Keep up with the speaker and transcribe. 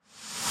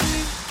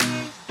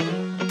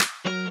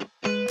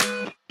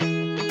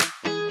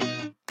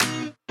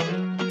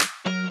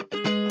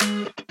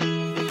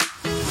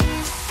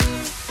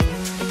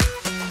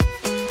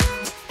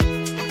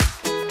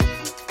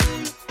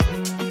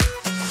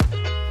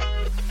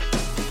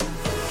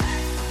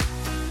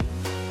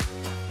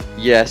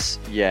Yes,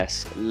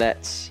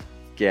 let's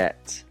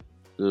get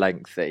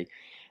lengthy.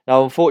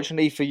 Now,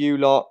 unfortunately for you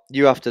lot,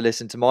 you have to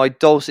listen to my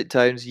dulcet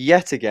tones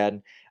yet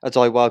again as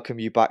I welcome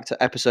you back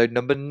to episode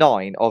number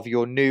 9 of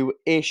your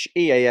new-ish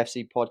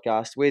EAFC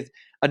podcast with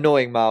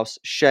Annoying Mouse,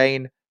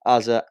 Shane,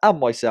 AZZA, and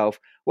myself,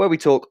 where we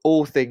talk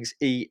all things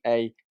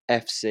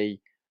EAFC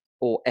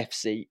or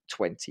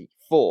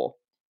FC24.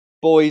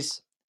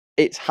 Boys,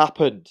 it's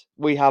happened.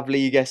 We have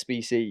League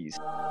SBCs.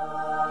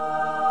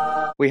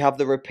 We have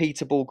the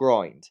repeatable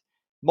grind.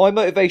 My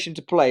motivation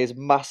to play has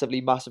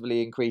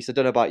massively increased. I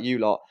don't know about you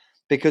lot,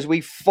 because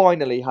we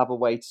finally have a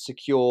way to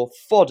secure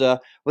fodder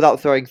without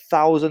throwing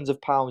thousands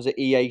of pounds at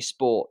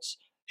EASports.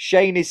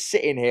 Shane is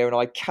sitting here and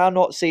I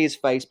cannot see his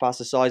face past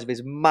the size of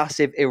his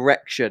massive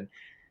erection.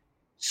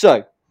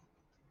 So,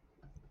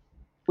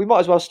 we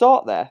might as well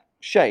start there.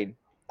 Shane,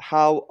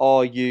 how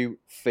are you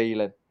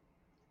feeling?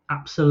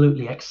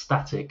 Absolutely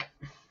ecstatic.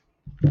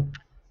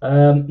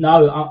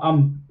 No,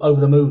 I'm over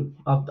the moon.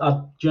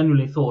 I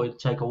genuinely thought it'd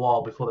take a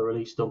while before they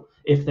released them,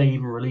 if they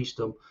even released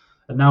them.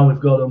 And now we've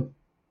got them.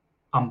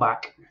 I'm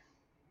back.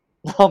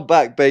 I'm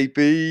back,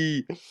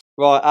 baby.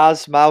 Right,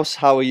 Az, Mouse,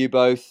 how are you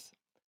both?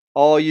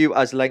 Are you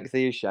as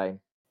lengthy as Shane?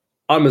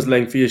 I'm as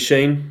lengthy as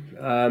Shane.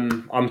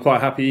 I'm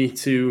quite happy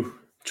to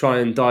try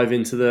and dive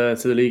into the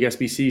League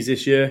SBCs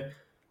this year.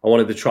 I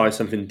wanted to try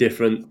something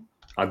different.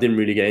 I didn't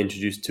really get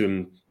introduced to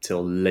them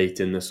till late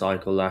in the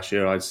cycle last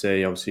year, I'd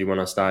say. Obviously, when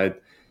I started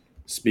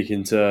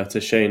speaking to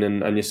Shane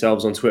and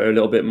yourselves on Twitter a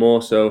little bit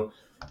more. So,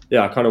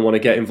 yeah, I kind of want to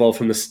get involved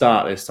from the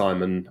start this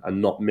time and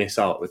not miss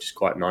out, which is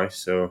quite nice.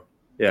 So,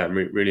 yeah, I'm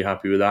really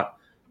happy with that.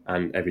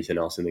 And everything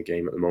else in the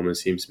game at the moment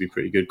seems to be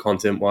pretty good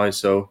content-wise.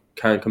 So,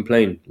 can't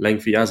complain.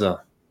 Lengthy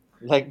AZZA.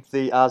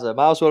 Lengthy AZZA.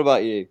 Mouse, what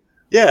about you?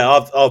 Yeah,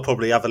 I'll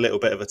probably have a little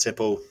bit of a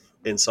tipple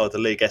inside the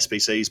League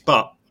SBCs.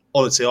 But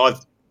honestly,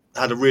 I've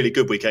had a really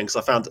good weekend because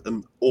I found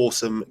an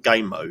awesome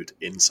game mode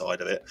inside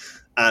of it.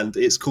 And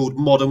it's called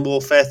Modern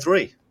Warfare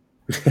 3.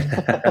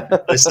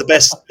 It's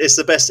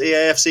the best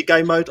EAFC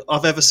game mode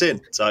I've ever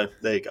seen. So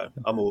there you go.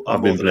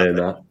 I've been playing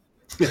that.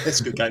 It's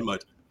a good game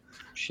mode.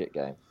 Shit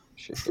game.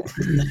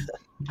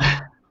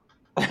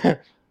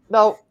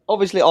 Now,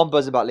 obviously, I'm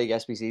buzzing about League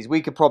SBCs.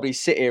 We could probably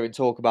sit here and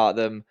talk about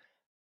them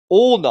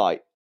all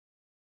night,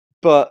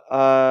 but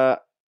I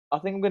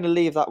think I'm going to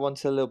leave that one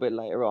till a little bit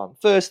later on.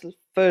 First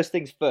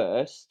things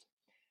first.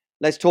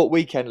 Let's talk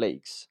weekend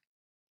leagues,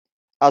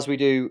 as we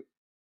do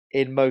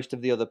in most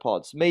of the other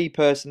pods. Me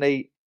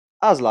personally,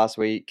 as last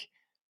week,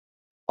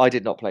 I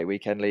did not play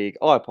weekend league.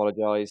 I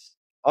apologise.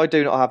 I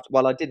do not have.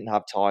 Well, I didn't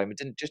have time. I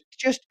didn't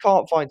just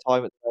can't find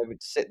time at the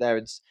moment to sit there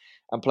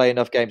and play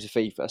enough games of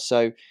FIFA.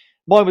 So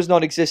mine was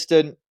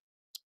non-existent.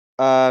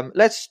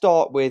 Let's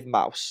start with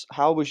Mouse.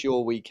 How was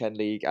your weekend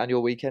league and your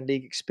weekend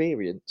league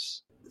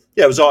experience?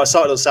 Yeah, it was. I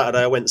started on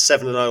Saturday. I went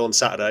 7-0 on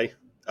Saturday.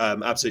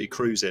 Absolutely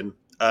cruising.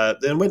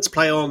 Then went to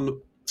play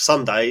on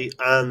Sunday,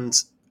 and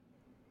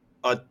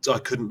I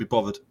couldn't be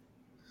bothered.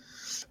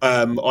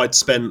 I'd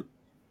spent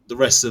the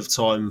rest of the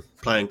time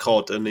playing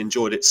COD and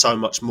enjoyed it so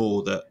much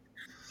more that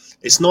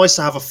it's nice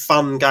to have a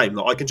fun game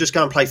that I can just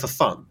go and play for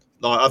fun.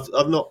 Like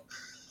I've not,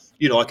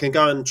 I can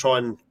go and try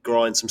and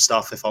grind some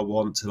stuff if I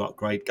want to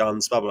upgrade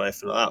guns, blah blah,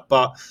 everything like that.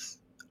 But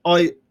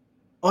I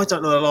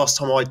don't know the last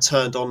time I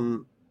turned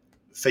on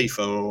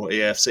FIFA or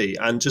EAFC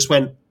and just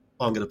went,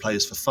 I'm going to play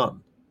this for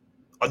fun.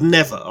 I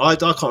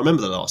can't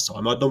remember the last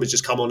time. I'd normally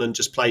just come on and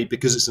just play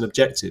because it's an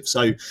objective.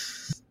 So,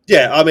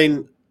 yeah, I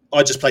mean,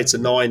 I just played to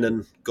 9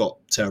 and got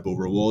terrible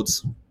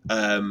rewards,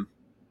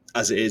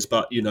 as it is.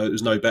 But, it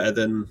was no better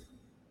than...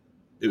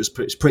 It was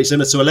pretty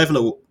similar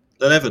to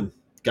 11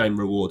 game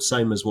rewards,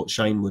 same as what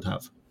Shane would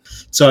have.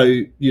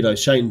 So,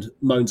 Shane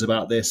moans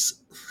about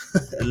this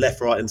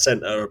left, right and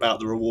centre about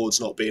the rewards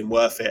not being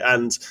worth it.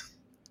 And,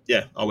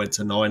 yeah, I went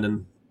to 9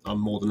 and I'm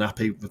more than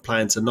happy with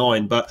playing to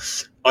 9.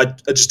 But I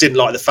just didn't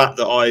like the fact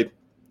that I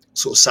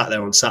sort of sat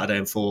there on Saturday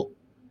and thought,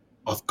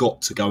 I've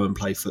got to go and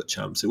play Foot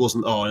Champs. It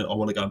wasn't, I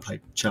want to go and play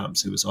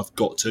Champs. It was, I've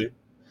got to.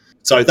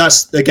 So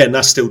that's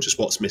still just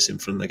what's missing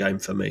from the game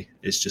for me.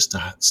 It's just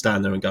to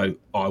stand there and go,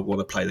 I want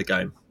to play the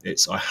game.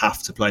 I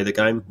have to play the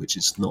game, which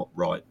is not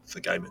right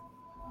for gaming.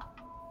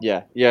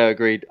 Yeah,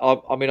 agreed.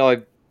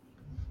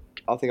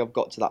 I think I've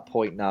got to that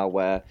point now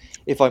where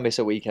if I miss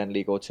a weekend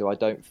league or two, I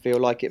don't feel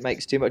like it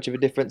makes too much of a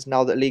difference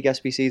now that League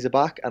SBCs are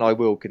back, and I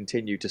will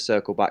continue to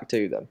circle back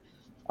to them.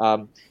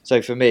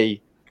 So for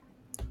me,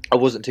 I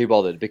wasn't too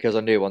bothered because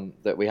I knew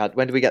that we had.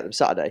 When did we get them?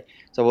 Saturday.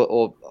 So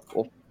or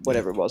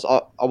whatever it was.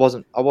 I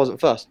wasn't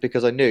fussed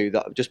because I knew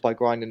that just by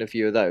grinding a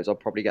few of those, I'd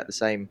probably get the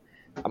same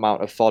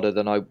amount of fodder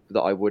that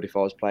I would if I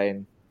was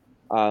playing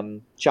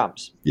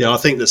champs. Yeah, I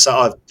think that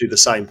I do the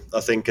same.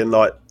 I think, and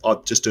like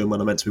I'm just doing when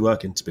I'm meant to be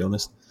working, to be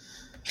honest.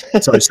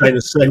 So same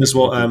as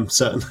what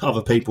certain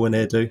other people in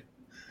here do.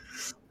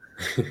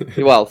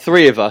 Well,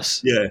 3 of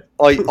us. Yeah,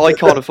 I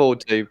can't afford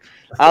to.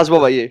 Az, what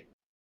about you?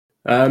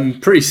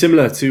 Pretty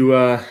similar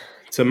to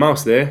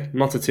Mouse there.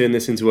 Not to turn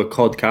this into a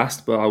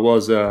codcast, but I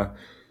was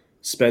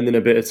spending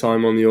a bit of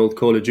time on the old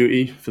Call of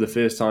Duty for the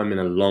first time in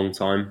a long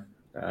time.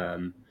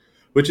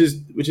 which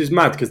is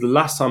mad because the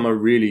last time I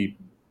really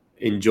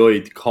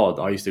enjoyed COD,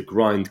 I used to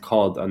grind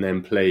COD and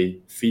then play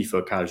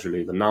FIFA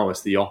casually. But now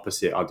it's the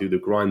opposite. I do the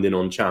grinding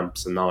on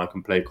champs, and now I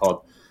can play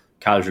COD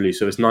casually.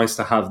 So it's nice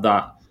to have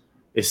that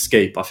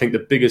escape. I think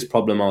the biggest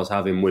problem I was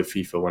having with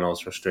FIFA when I was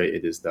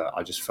frustrated is that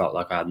I just felt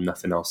like I had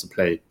nothing else to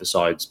play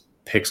besides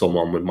Pixel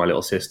 1 with my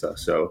little sister.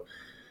 So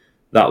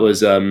that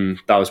was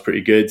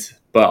pretty good.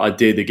 But I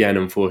did again,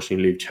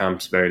 unfortunately, leave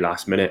champs very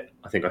last minute.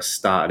 I think I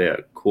started it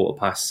at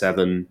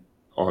 7:15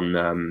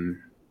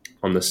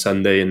 on the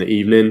Sunday in the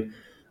evening.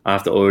 I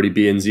have to already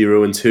be in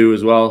 0 and 2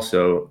 as well,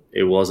 so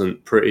it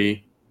wasn't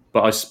pretty.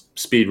 But I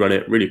speed run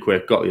it really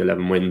quick, got the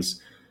 11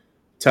 wins.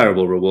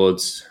 Terrible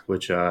rewards,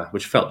 which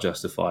felt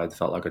justified.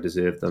 Felt like I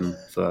deserved them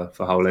for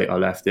how late I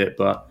left it.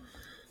 But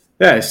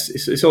yeah,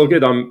 it's all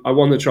good. I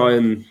want to try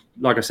and,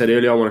 like I said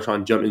earlier, I want to try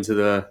and jump into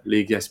the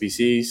League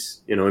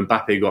SBCs. You know,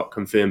 Mbappe got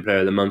confirmed Player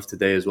of the Month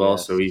today as well,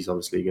 so he's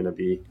obviously going to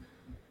be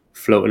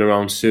floating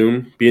around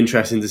soon. Be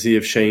interesting to see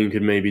if Shane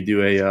could maybe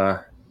do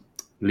a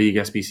League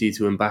SBC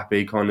to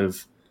Mbappe kind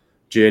of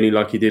journey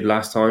like he did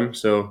last time.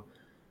 So I think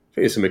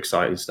there's some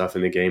exciting stuff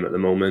in the game at the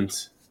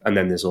moment. And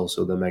then there's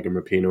also the Megan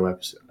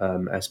Rapinoe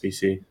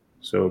SBC.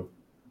 So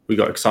we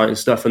got exciting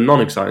stuff and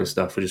non-exciting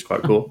stuff, which is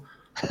quite cool.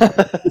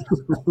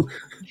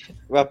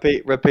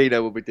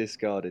 Rapinoe will be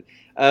discarded.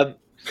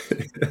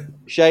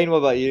 Shane, what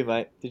about you,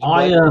 mate? Did you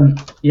play?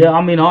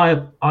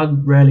 I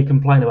rarely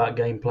complain about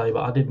gameplay,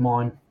 but I did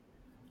mine.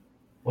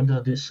 When did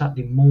I do it?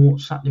 Saturday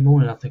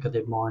morning, I think I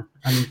did mine,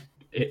 and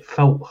it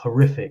felt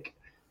horrific.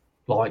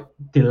 Like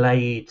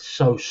delayed,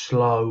 so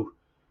slow.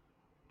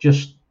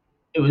 Just,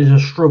 it was a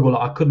struggle.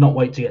 I could not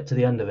wait to get to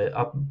the end of it.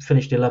 I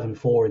finished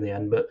 11-4 in the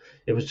end, but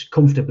it was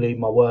comfortably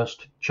my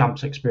worst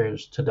champs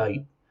experience to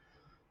date.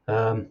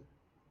 But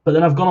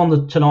then I've gone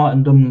on tonight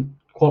and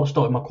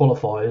started my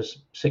qualifiers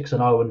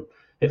 6-0, and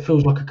it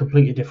feels like a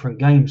completely different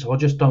game. So I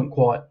just don't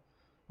quite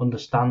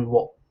understand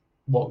what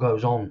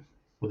goes on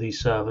with these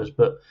servers.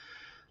 But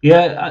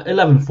yeah,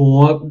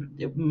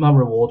 11-4. My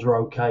rewards were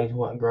okay. They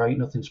weren't great.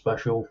 Nothing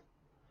special.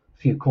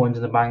 A few coins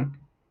in the bank.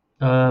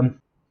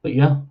 But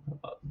yeah,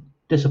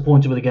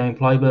 disappointed with the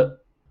gameplay,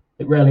 but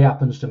it rarely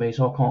happens to me,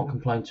 so I can't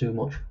complain too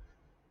much.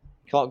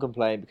 Can't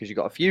complain because you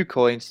got a few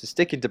coins to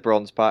stick into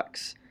bronze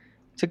packs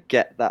to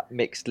get that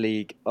mixed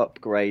league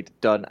upgrade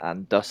done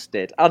and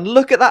dusted. And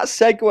look at that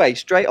segue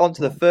straight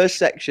onto the first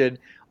section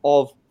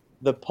of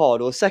the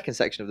pod, or the second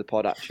section of the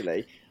pod,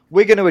 actually.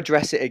 We're going to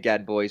address it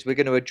again, boys. We're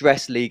going to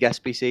address League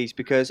SBCs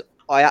because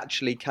I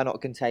actually cannot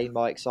contain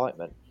my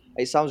excitement.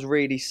 It sounds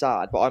really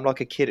sad, but I'm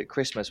like a kid at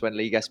Christmas when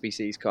League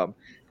SBCs come.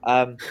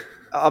 I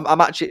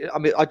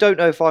don't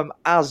know if I'm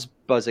as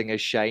buzzing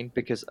as Shane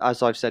because,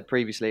 as I've said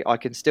previously, I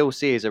can still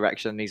see his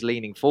erection and he's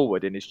leaning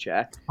forward in his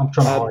chair. I'm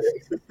trying to hide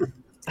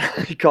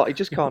it. He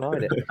just can't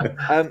hide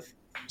it.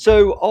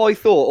 So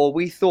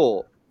we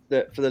thought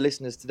that for the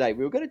listeners today,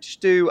 we were going to just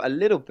do a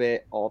little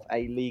bit of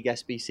a League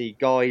SBC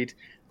guide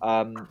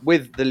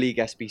with the League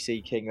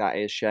SBC king, that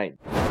is Shane.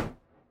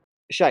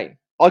 Shane,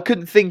 I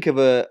couldn't think of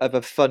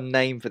a fun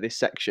name for this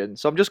section,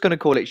 so I'm just going to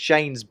call it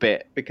Shane's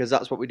bit because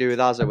that's what we do with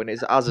AZZA when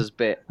it's AZZA's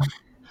bit.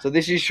 So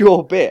this is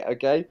your bit,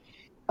 okay?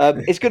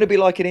 It's going to be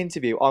like an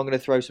interview. I'm going to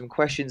throw some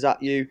questions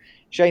at you.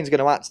 Shane's going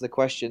to answer the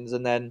questions,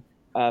 and then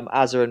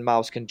AZZA and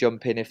Mouse can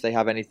jump in if they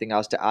have anything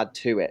else to add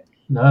to it.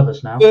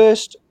 Nervous now.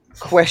 First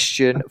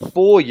question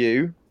for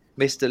you,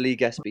 Mr.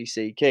 League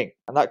SBC King.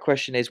 And that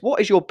question is, what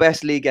is your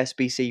best League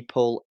SBC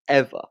pull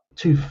ever?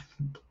 Two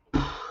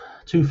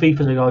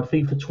FIFAs ago,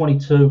 FIFA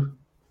 22,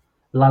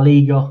 La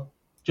Liga,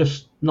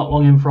 just not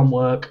long in from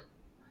work,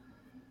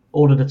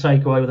 ordered a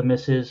takeaway with the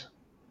missus,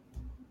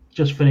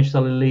 just finished the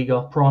La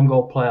Liga, Prime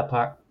Gold player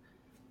pack,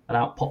 and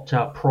out popped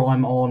out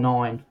Prime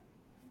R9,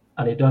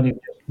 and it'd only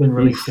just been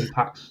released in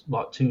packs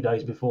like 2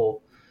 days before,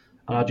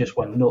 and I just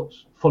went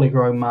nuts. Fully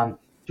grown man,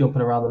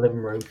 jumping around the living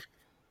room.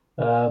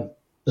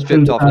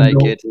 Stripped off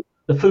naked.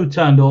 The food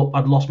turned up,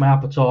 I'd lost my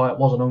appetite,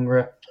 wasn't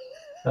hungry.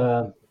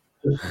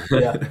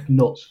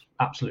 Nuts,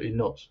 absolutely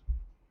nuts.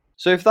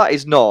 So if that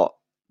is not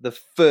the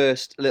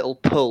first little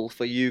pull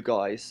for you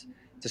guys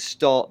to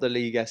start the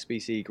League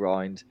SBC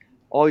grind,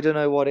 I don't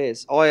know what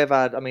is.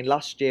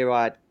 Last year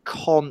I had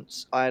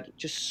cons. I had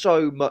just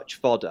so much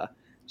fodder.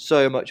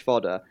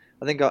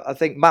 I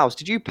think Mouse,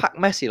 did you pack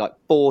Messi like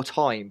 4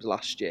 times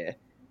last year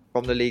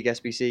from the League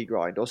SBC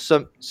grind or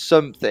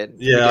something?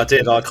 Yeah, I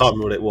did. I can't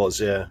remember what it was.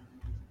 Yeah.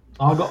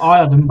 I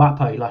had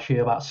Mbappe last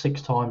year about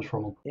 6 times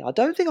from him. Yeah, I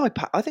think I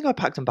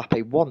packed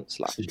Mbappe once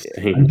last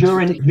year. And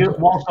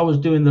whilst I was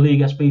doing the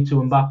League SB to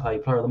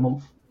Mbappe Player of the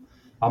Month,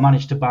 I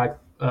managed to bag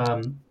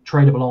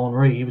tradable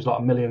Henry. He was like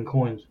 1 million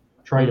coins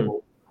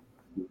tradable,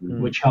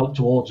 which helped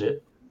towards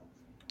it.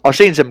 I've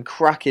seen some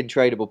cracking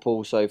tradable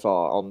pools so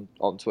far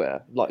on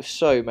Twitter. Like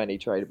so many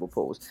tradable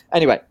pools.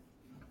 Anyway,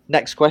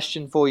 next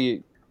question for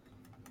you.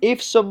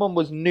 If someone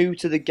was new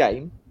to the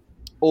game,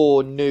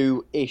 or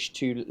new-ish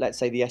to, let's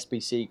say, the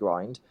SBC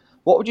grind,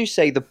 what would you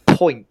say the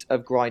point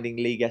of grinding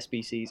League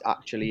SBCs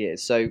actually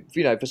is? So,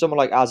 for someone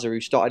like AZZA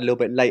who started a little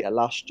bit later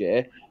last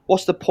year,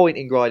 what's the point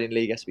in grinding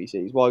League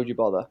SBCs? Why would you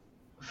bother?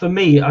 for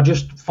me, I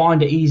just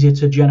find it easier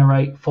to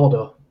generate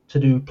fodder to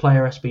do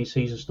player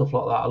SBCs and stuff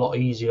like that. A lot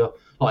easier.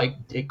 Like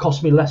it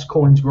costs me less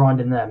coins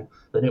grinding them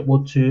than it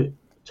would to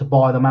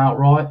buy them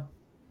outright.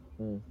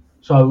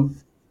 So,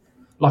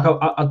 like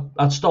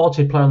I'd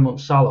started playing them on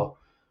Salah,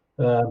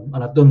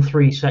 and I've done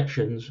 3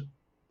 sections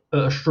at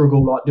a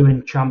struggle, like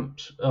doing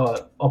champs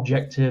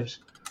objectives.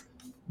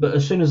 But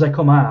as soon as they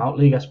come out,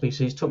 League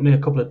SBCs, took me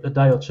a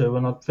day or two,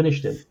 and I'd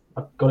finished it.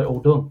 I got it all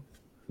done.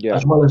 Yeah.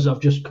 As well as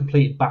I've just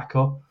completed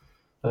Backup,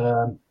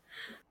 and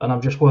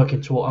I'm just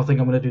working to what I think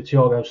I'm going to do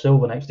Thiago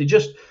Silva next.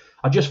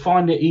 I just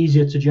find it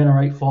easier to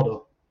generate fodder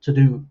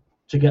to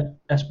get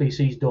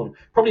SBCs done.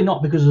 Probably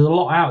not because there's a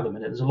lot out at the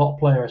minute. There's a lot of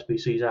player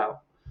SBCs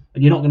out,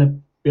 and you're not going to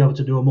be able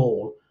to do them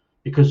all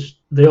because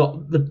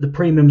the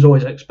premium's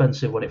always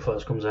expensive when it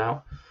first comes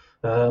out.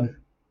 But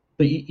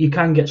you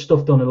can get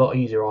stuff done a lot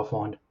easier, I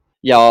find.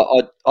 Yeah,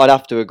 I'd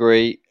have to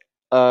agree.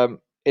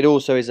 It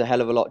also is a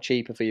hell of a lot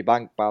cheaper for your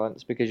bank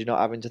balance because you're not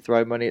having to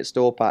throw money at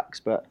store packs.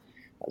 But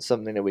that's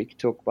something that we could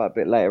talk about a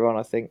bit later on.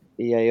 I think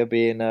EA are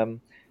being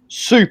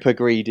super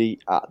greedy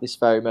at this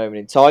very moment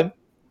in time.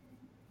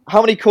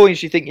 How many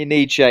coins do you think you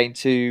need, Shane,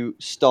 to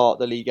start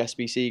the League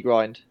SBC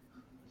grind?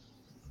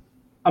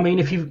 I mean,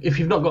 if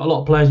you've not got a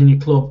lot of players in your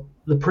club,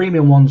 the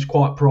premium one's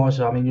quite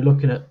pricey. I mean, you're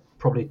looking at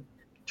probably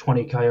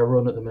 20k a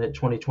run at the minute,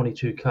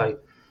 22k.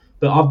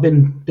 But I've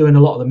been doing a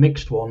lot of the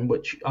mixed one,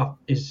 which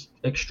is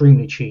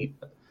extremely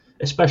cheap,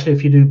 especially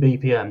if you do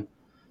BPM.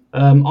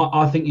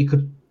 I think you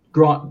could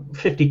grind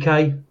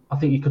 50k. I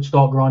think you could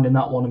start grinding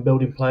that one and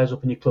building players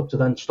up in your club to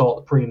then start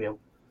the premium.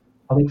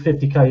 I think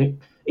 50k,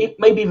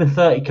 maybe even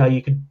 30k,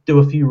 you could do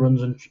a few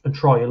runs and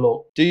try your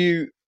luck.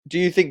 Do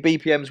you think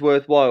BPM's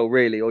worthwhile,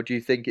 really, or do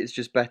you think it's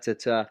just better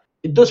to?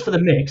 It does for the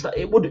mix.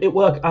 It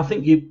work. I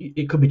think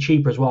it could be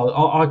cheaper as well.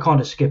 I kind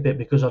of skip it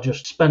because I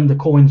just spend the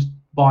coins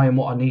buying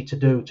what I need to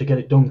do to get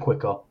it done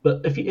quicker.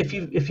 But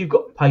if you've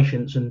got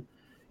patience and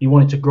you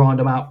wanted to grind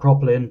them out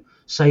properly and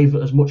save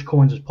as much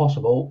coins as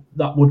possible,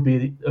 that would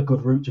be a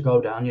good route to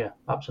go down. Yeah,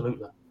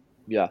 absolutely.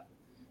 Yeah.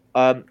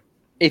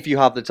 If you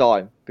have the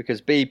time,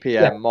 because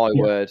BPM,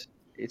 word,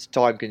 it's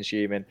time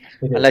consuming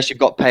unless you've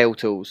got pale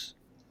tools.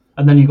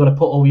 And then you've got to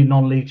put all your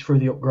non-leagues through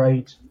the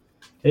upgrades.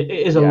 It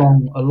is a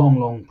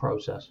long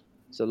process.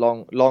 It's a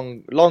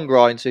long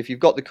grind. So if you've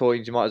got the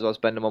coins, you might as well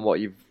spend them on what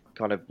you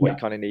kind of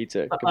need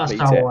to complete it.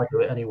 That's how I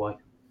do it anyway.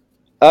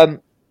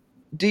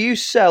 Do you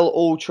sell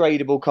all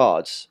tradable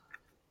cards?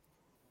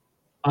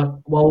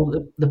 Well,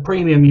 the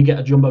premium you get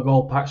a jumbo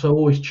gold pack, so I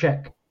always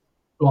check.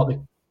 Like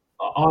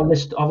I've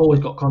always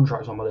got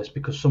contracts on my list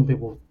because some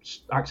people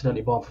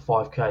accidentally buy them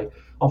for 5k.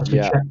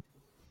 Obviously,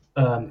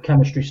 check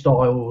chemistry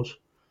styles.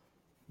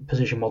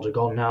 Position mods are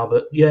gone now,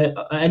 but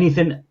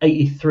anything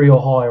 83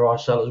 or higher I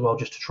sell as well,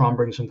 just to try and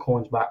bring some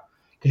coins back,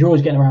 because you're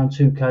always getting around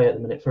 2k at the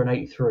minute for an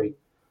 83.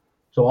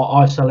 So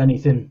I sell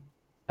anything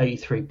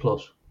 83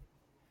 plus.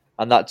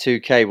 And that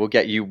 2k will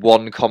get you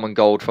 1 common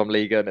gold from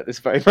Liga at this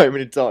very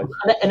moment in time.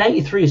 An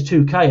 83 is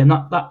 2k, and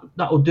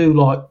that will do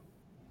like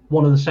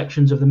one of the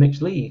sections of the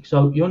mixed league.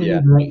 So you only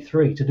need an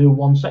 83 to do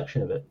one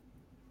section of it.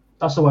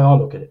 That's the way I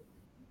look at it.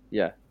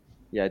 Yeah,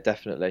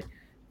 definitely.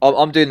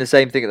 I'm doing the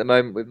same thing at the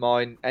moment with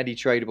mine. Any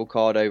tradable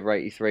card over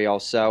 83, I'll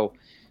sell.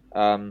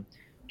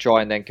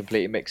 Try and then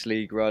complete a mixed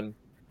league run.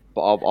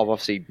 But I'm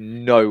obviously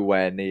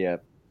nowhere near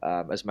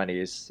as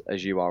many as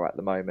you are at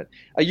the moment.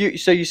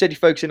 So you said you're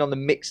focusing on the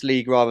mixed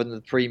league rather than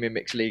the premium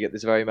mixed league at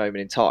this very moment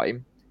in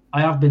time.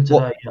 I have been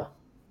today.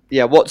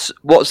 Yeah. What's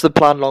the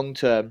plan long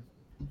term?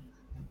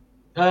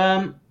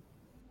 Well,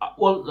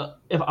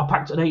 if I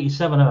packed an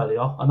 87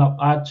 earlier, and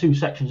I had 2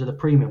 sections of the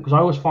premium because I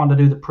always find I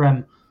do the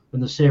Prem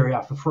and the Serie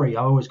A for free.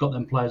 I always got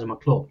them players in my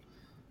club.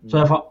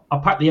 So if I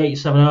packed the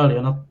 87 earlier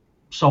and I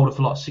sold it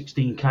for like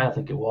 16k, I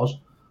think it was,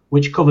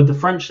 which covered the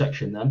French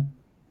section then.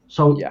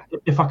 So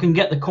if I can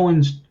get the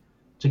coins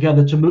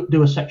together to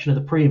do a section of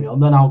the premium,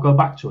 then I'll go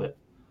back to it.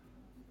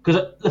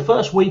 Because the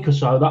first week or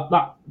so,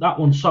 that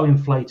one's so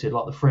inflated,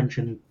 like the French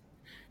and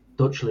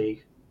Dutch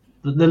league.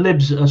 The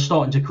libs are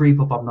starting to creep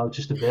up, I've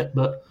noticed a bit,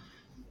 but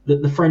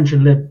the French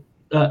and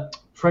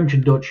French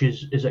and Dutch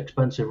is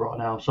expensive right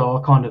now. So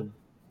I kind of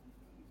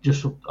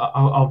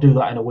I'll do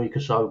that in a week or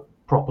so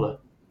properly,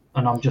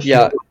 and I'm just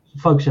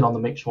focusing on the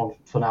mixed one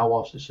for now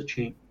whilst it's so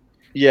cheap.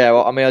 Yeah,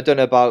 well, I mean, I don't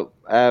know about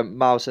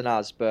Mouse and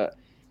Az, but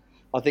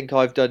I think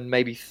I've done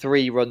maybe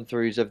 3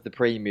 run-throughs of the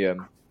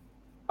premium,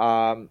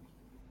 and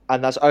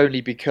that's only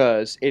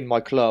because in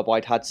my club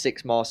I'd had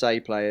 6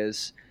 Marseille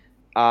players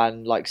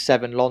and like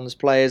 7 Lens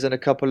players and a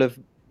couple of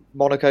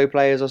Monaco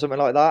players or something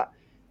like that.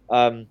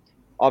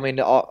 I mean,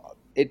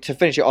 to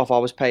finish it off, I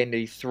was paying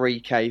nearly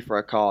 3k for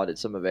a card at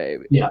some of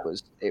it. It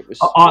was.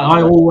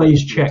 I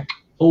always check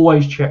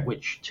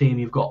which team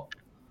you've got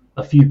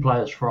a few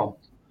players from.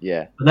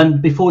 Yeah. But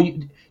then because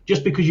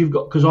you've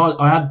got, because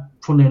I had,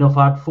 funnily enough,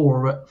 I had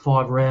 4 or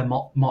 5 rare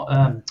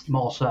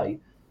Marseille,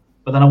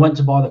 but then I went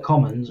to buy the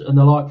commons and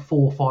they're like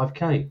 4 or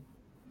 5k.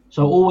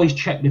 So always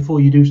check before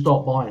you do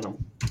start buying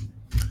them.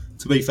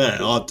 To be fair,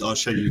 I'll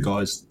show you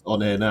guys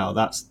on here now.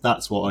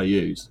 That's what I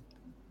use.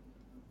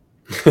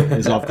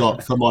 is I've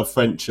got for my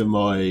French and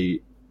my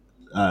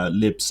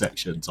lib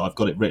sections, I've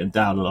got it written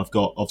down, and I've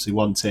got obviously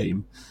one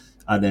team,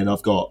 and then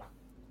I've got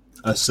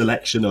a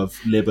selection of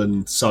lib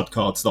and sud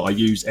cards that I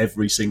use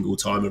every single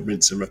time and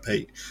rinse and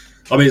repeat.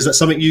 I mean, is that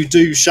something you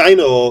do, Shane,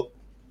 or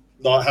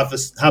like have a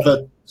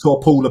sort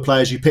of pool of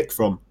players you pick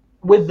from?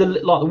 With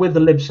the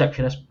lib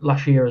section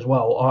last year as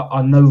well,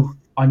 I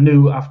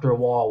knew after a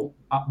while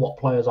at what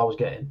players I was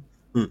getting.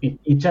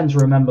 You tend to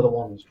remember the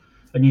ones,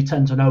 and you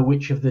tend to know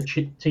which of the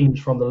teams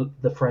from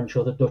the French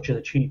or the Dutch are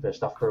the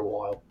cheapest after a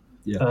while.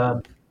 Yeah.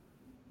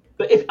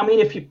 But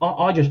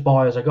I just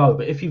buy as I go.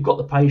 But if you've got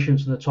the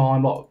patience and the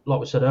time, like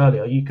we said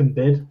earlier, you can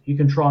bid. You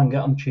can try and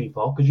get them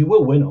cheaper because you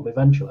will win them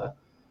eventually.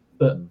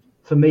 But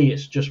for me,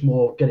 it's just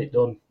more get it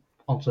done,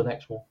 on to the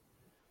next one.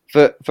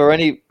 For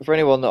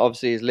anyone that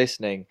obviously is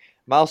listening,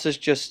 Mouse has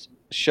just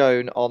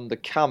shown on the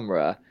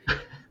camera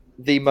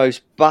the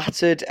most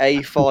battered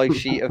A5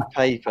 sheet of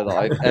paper that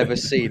I've ever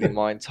seen in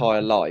my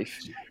entire life.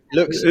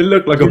 It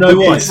looked like you know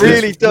what? It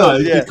really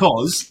does, yeah.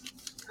 Because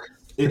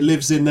it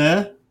lives in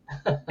there.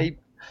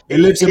 It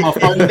lives in my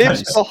phone case. It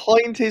lives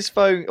behind his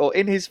phone, or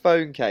in his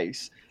phone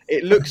case.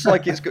 It looks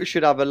like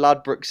should have a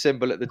Ladbrokes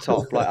symbol at the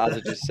top, like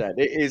AZZA just said.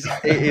 It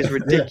is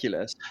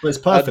ridiculous. But it's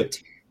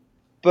perfect.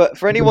 But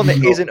for anyone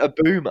that isn't a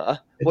boomer,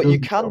 what you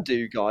can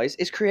do, guys,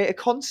 is create a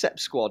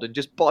concept squad and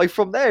just buy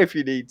from there if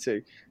you need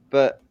to.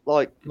 But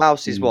like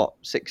Mouse is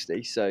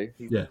 60, so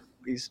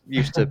he's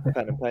used to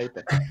pen and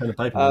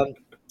paper.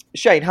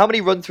 Shane, how many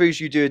run-throughs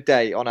you do a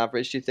day on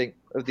average, do you think,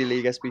 of the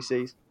League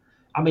SBCs?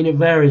 I mean, it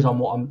varies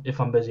on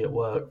if I'm busy at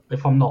work.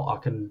 If I'm not, I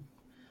can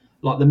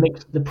like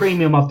the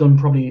premium I've done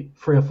probably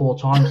 3 or 4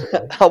 times a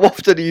day. How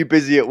often are you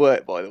busy at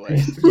work, by the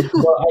way?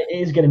 Well, it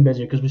is getting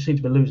busier because we seem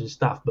to be losing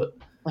staff, but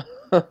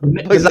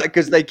is that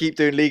because they keep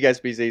doing League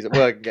SBCs at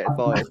work and getting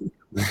fired?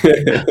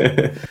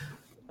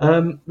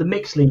 The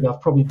mixed league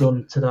I've probably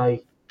done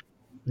today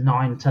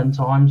 9-10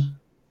 times.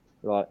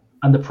 Right.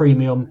 And the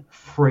premium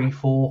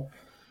 3-4.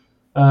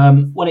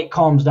 When it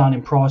calms down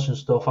in price and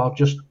stuff, I'll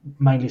just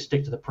mainly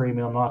stick to the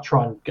premium, and I'll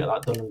try and get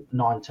that done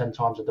 9-10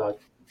 times a day,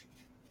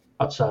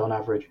 I'd say on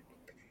average.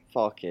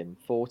 Fucking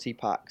 40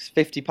 packs.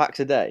 50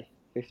 packs a day.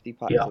 50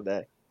 packs a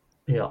day.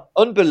 Yeah.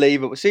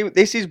 Unbelievable. See,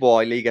 this is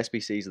why League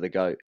SBCs are the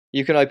GOAT.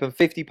 You can open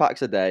 50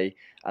 packs a day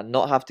and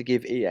not have to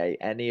give EA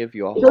any of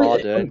your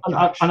hard-earned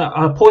cash. And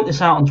I point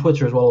this out on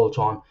Twitter as well all the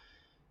time.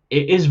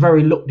 It is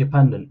very luck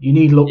dependent. You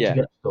need luck to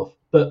get stuff.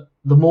 But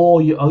the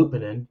more you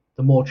open in,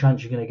 the more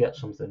chance you're going to get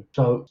something.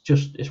 So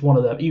it's one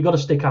of them. You've got to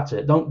stick at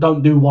it.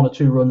 Don't do 1 or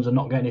 2 runs and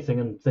not get anything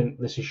and think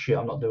this is shit,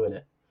 I'm not doing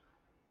it.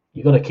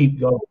 You've got to keep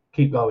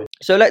going.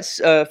 So let's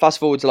fast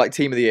forward to like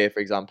Team of the Year, for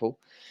example.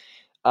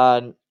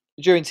 And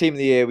during Team of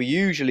the Year, we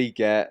usually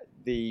get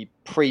the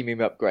premium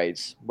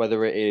upgrades,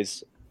 whether it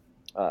is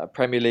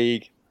Premier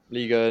League,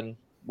 Ligue 1,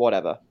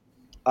 whatever.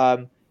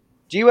 Do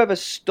you ever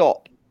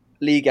stop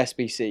League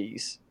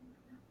SBCs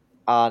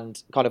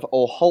and kind of,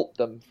 or halt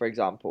them, for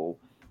example,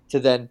 to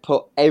then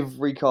put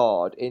every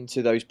card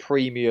into those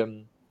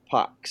premium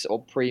packs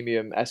or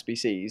premium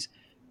SBCs?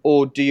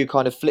 Or do you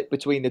kind of flip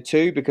between the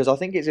two? Because I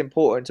think it's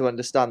important to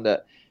understand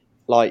that,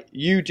 like,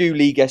 you do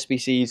League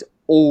SBCs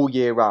all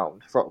year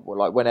round,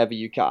 like whenever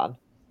you can.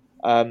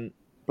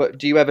 But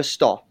do you ever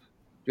stop?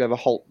 Do you ever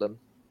halt them?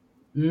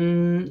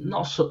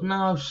 No,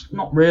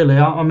 not really.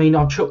 I mean,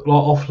 I'll chuck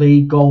like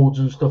off-league golds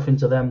and stuff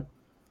into them,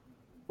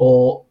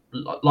 or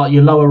like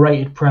your lower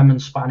rated Prem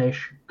and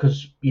Spanish,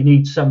 because you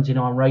need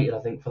 79 rated, I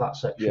think, for that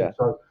section. Yeah.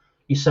 So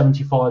your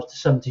 75s to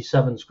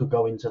 77s could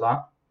go into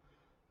that.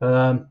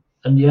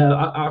 And yeah,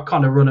 I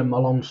kind of run them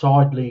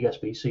alongside League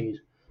SBCs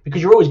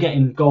because you're always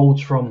getting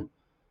golds from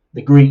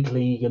the Greek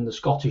League and the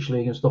Scottish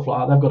League and stuff like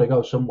that. They've got to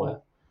go somewhere.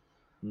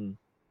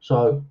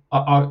 So,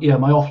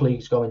 my off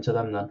leagues go into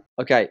them then.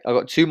 Okay, I've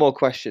got 2 more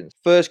questions.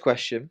 First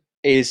question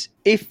is,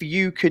 if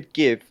you could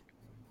give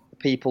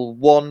people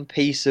one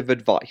piece of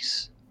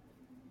advice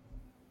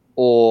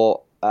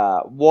or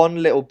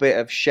one little bit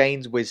of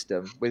Shane's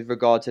wisdom with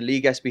regard to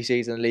League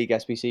SBCs and the League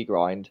SBC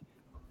grind,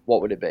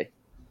 what would it be?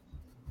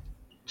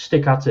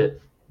 Stick at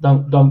it.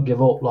 Don't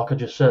give up, like I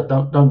just said.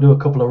 Don't do a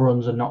couple of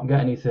runs and not get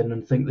anything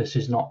and think this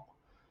is not...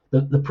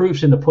 The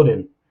proof's in the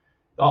pudding.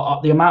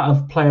 The amount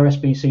of player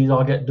SBCs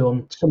I get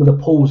done, some of the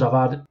pools I've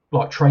had,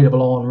 like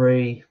Tradable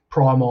Henry,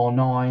 Prime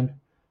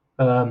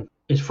R9,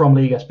 is from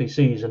League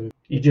SBCs, and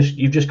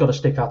you've just got to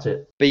stick at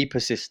it. Be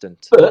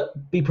persistent.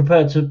 But be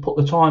prepared to put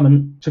the time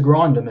and to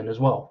grind them in as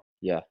well.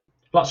 Yeah.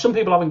 Like some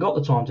people haven't got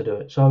the time to do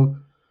it, so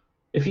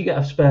if you get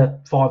a spare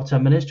 5 or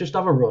 10 minutes, just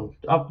have a run.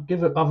 Have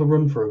a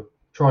run through.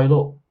 Try your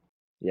luck.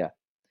 Yeah.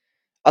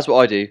 That's what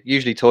I do.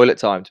 Usually toilet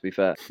time, to be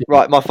fair.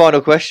 Right, my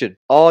final question.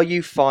 Are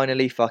you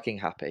finally fucking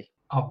happy?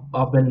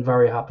 I've been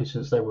very happy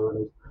since they were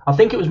released. I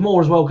think it was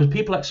more as well because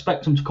people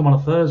expect them to come on a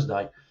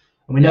Thursday,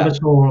 and we never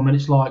saw them, and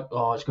it's like,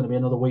 oh, it's going to be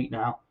another week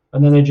now.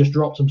 And then they just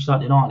dropped them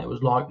Saturday night. It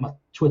was like my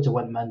Twitter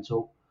went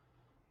mental.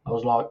 I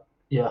was like,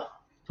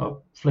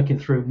 so flicking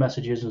through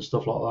messages and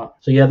stuff like that.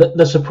 So yeah,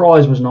 the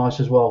surprise was nice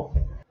as well.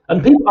 And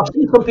I've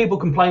seen some people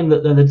complain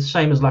that they're the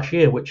same as last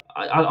year, which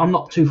I'm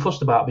not too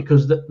fussed about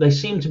because they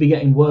seem to be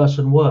getting worse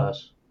and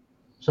worse.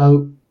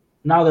 So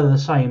now they're the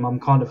same. I'm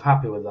kind of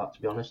happy with that,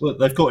 to be honest. Well,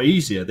 they've got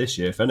easier this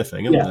year, if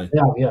anything, haven't they?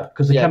 Yeah,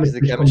 because the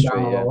chemistry's come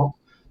down a lot.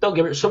 Don't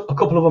give it. A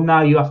couple of them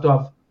now you have to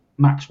have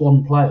max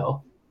one player,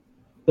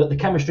 but the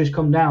chemistry's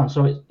come down,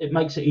 so it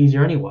makes it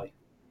easier anyway.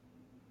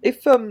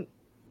 If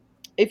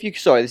you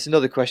sorry, this is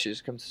another question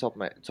that's come to the top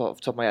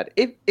of my head.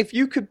 If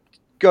you could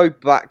go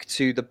back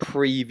to the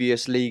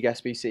previous League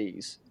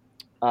SBCs,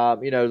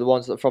 the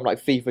ones that from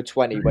like FIFA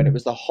 20 when it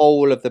was the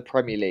whole of the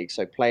Premier League,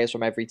 so players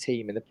from every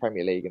team in the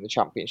Premier League and the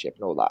Championship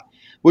and all that.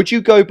 Would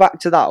you go back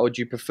to that, or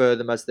do you prefer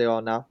them as they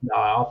are now?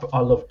 No, I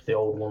loved the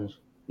old ones.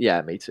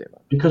 Yeah, me too,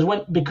 man. Because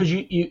I'd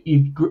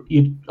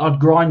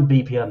grind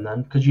BPM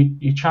then because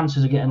your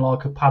chances of getting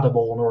like a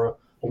Paderborn or a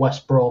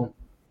West Brom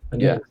and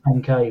getting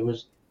 10k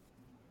was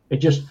it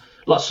just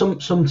like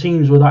some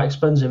teams were that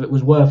expensive. It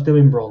was worth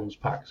doing bronze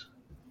packs.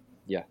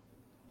 Yeah.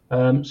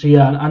 And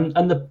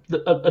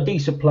a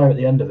decent player at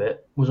the end of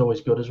it was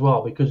always good as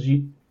well because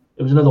it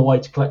was another way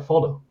to collect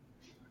fodder.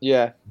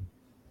 Yeah,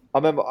 I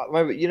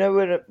remember. You know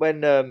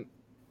when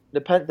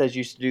the Panthers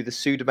used to do the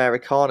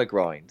Sudamericana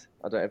grind.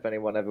 I don't know if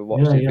anyone ever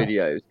watched his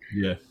videos.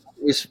 Yeah.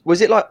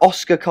 Was it like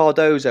Oscar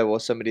Cardozo or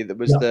somebody that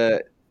was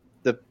the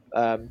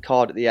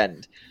card at the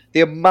end?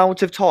 The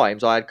amount of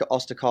times I had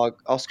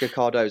Oscar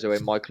Cardozo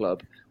in my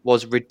club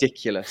was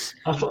ridiculous.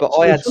 But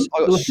I had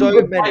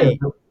so many.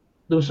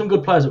 There were some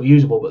good players that were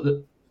usable, but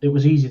it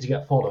was easy to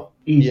get fodder.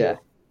 Easier.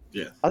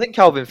 Yeah. I think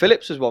Calvin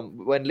Phillips was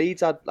one. When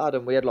Leeds had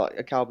him, we had like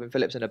a Calvin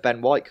Phillips and a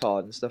Ben White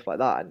card and stuff like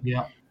that.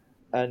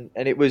 And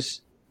it was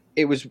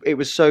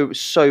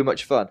so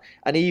much fun.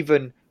 And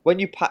even when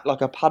you pack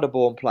like a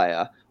Paderborn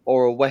player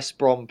or a West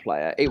Brom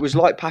player, it was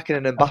like packing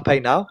an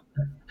Mbappe now.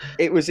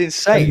 It was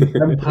insane.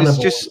 It was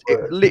just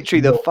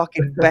literally the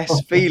fucking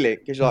best feeling.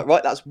 Because you're like,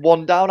 right, that's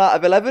 1 down out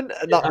of 11.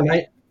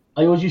 And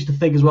I always used to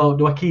think as well,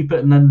 do I keep it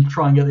and then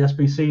try and get the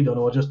SBC done,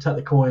 or just take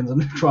the coins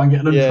and try and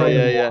get an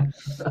untradeable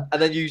one?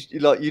 And then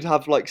you'd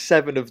have like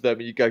 7 of them,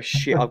 and you go,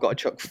 shit, I've got to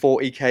chuck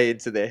 40k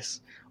into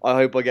this. I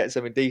hope I get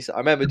something decent. I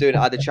remember doing it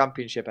at the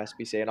Championship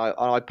SBC, and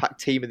I packed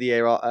Team of the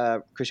Year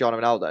Cristiano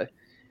Ronaldo,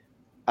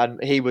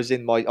 and he was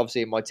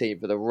obviously in my team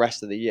for the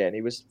rest of the year, and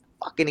he was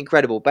fucking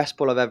incredible, best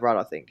pull I've ever had,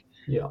 I think.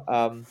 Yeah.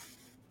 And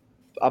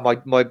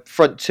my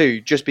front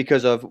two, just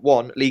because of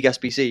 1, League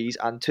SBCs,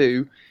 and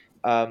 2,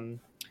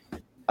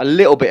 a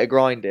little bit of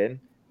grinding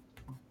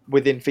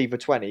within FIFA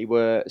 20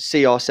 were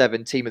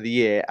CR7 Team of the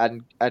Year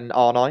and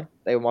R9.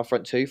 They were my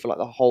front 2 for like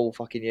the whole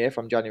fucking year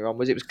from January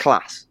onwards. It was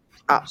class.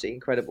 Absolutely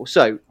incredible.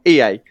 So,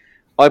 EA,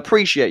 I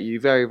appreciate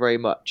you very, very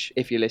much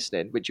if you're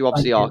listening, which you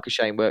obviously are because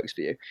Shane works for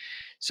you.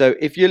 So,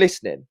 if you're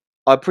listening,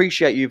 I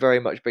appreciate you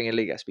very much bringing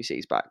League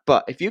SBCs back.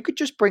 But if you could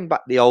just bring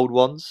back the old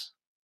ones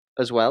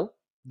as well,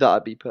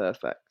 that'd be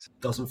perfect.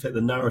 Doesn't fit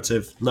the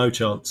narrative, no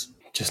chance.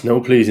 Just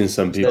no pleasing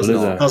some people, is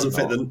there?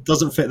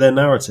 Doesn't fit their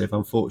narrative,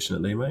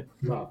 unfortunately, mate.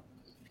 No.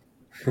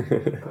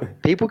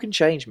 People can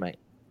change, mate.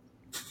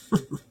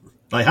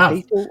 They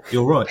have.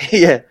 You're right.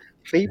 Yeah.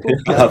 People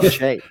can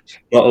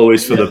change. Not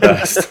always for the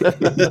best.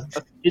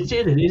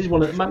 It is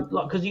one of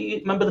because you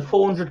remember the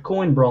 400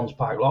 coin bronze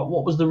pack. Like,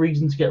 what was the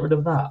reason to get rid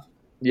of that?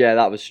 Yeah,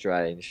 that was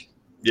strange.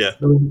 Yeah,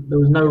 there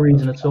was no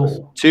reason at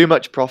all. Too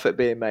much profit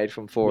being made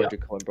from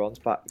 400 coin bronze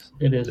packs.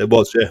 It is. It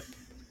was, yeah.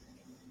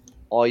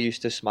 I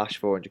used to smash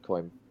 400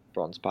 coin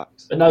bronze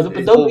packs. But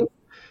don't be,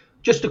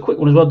 just a quick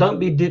one as well. Don't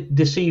be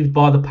deceived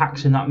by the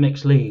packs in that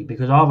mixed league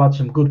because I've had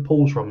some good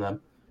pulls from them.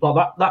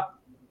 Like that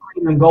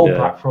premium gold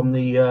pack from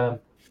the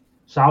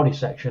Saudi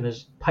section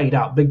has paid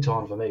out big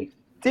time for me.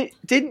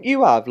 Didn't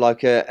you have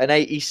like an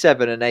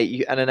 87, an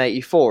 80, and an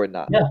 84 in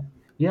that?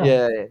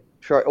 Yeah.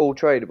 All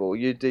tradable.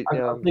 You did. I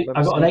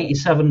got an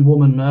 87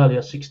 woman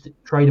earlier, 60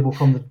 tradable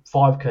from the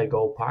 5k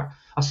gold pack.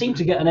 I seem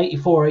to get an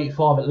 84,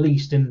 85 at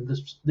least in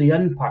the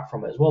end pack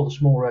from it as well, the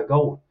small rare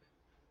gold.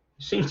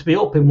 It seems to be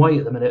up in weight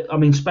at the minute. I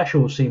mean,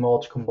 specials seem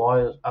hard to come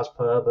by as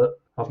per, but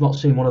I've not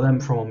seen one of them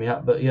from them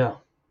yet. But yeah,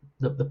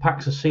 the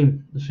packs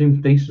seem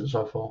decent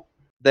so far.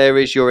 There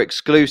is your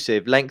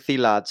exclusive Lengthy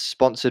Lads,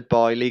 sponsored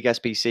by League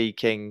SBC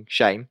King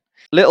Shane.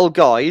 Little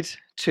guide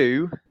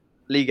to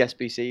League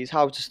SBCs,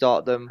 how to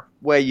start them,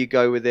 where you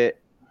go with it,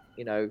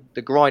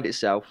 the grind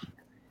itself.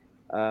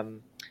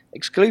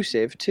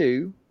 Exclusive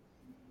to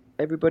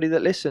everybody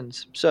that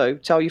listens. So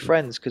tell your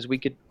friends because we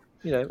could,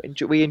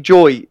 we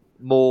enjoy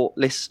more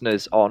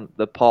listeners on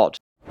the pod.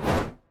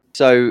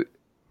 So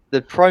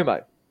the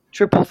promo,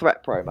 triple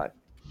threat promo.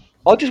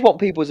 I just want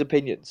people's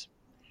opinions.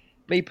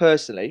 Me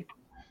personally,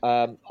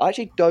 I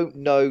actually don't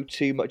know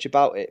too much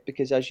about it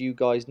because, as you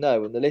guys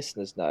know and the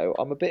listeners know,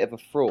 I'm a bit of a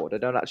fraud. I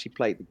don't actually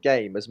play the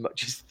game as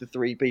much as the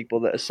 3 people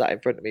that are sat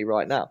in front of me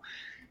right now.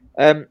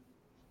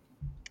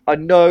 I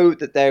know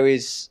that there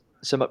is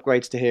some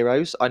upgrades to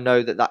heroes. I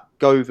know that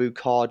Govu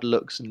card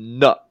looks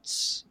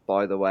nuts,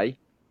 by the way.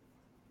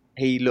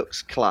 He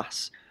looks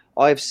class.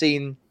 I've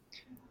seen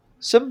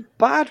some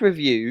bad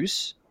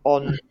reviews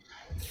on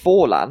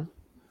Forlan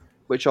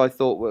which I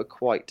thought were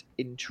quite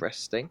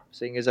interesting,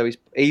 seeing as though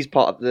he's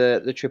part of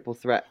the Triple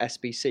Threat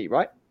SBC,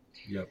 right?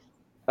 Yep.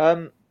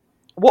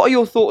 What are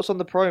your thoughts on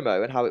the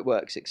promo and how it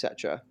works,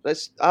 etc.?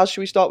 Al, should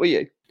we start with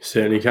you?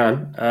 Certainly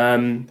can.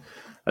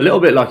 A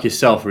little bit like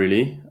yourself,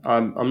 really.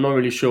 I'm not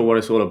really sure what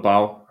it's all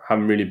about.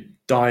 Haven't really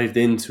dived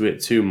into it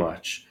too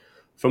much.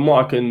 From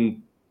what I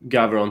can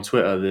gather on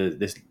Twitter,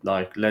 this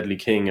like Ledley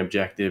King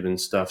objective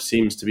and stuff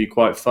seems to be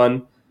quite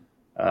fun.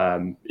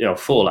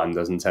 Foreland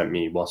doesn't tempt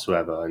me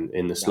whatsoever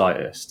in the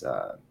slightest.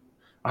 I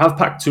have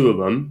packed 2 of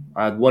them.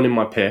 I had one in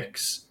my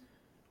picks.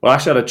 Well, I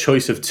actually had a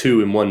choice of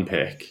 2 in one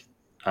pick,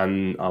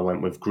 and I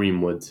went with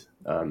Greenwood.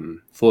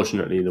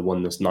 Fortunately, the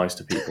one that's nice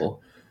to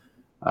people.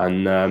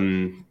 And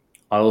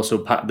I also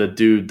packed the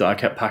dude that I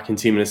kept packing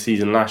team in the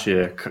season last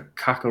year,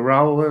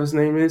 Kakarao, whatever his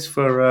name is,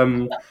 for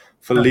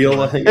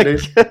Lille, I think it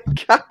is.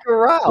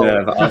 Kakarao?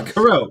 Yeah,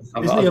 Carell.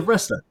 Isn't he a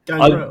wrestler?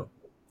 Gangrel.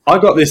 I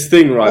got this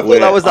thing right I thought where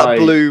that was that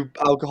blue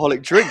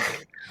alcoholic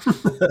drink.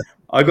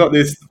 I got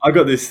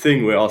this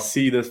thing where I'll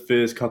see the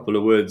first couple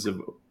of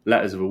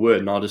letters of a word,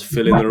 and I'll just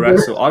fill in the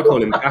rest. So I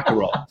call him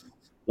Kakarot,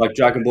 like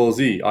Dragon Ball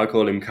Z. I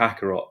call him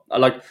Kakarot. I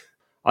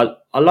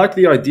like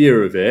the idea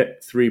of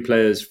it. 3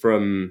 players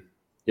from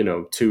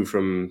 2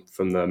 from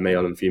the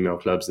male and female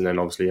clubs, and then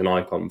obviously an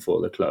icon for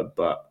the club.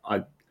 But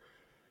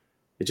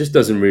it just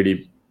doesn't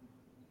really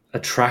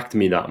attract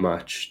me that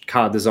much.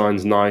 Card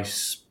design's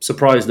nice.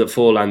 Surprised that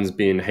Forlan's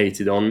being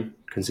hated on,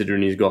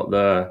 considering he's got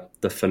the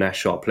finesse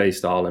shot play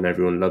style, and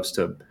everyone loves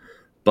to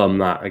bum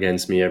that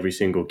against me every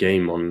single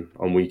game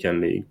on Weekend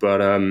League.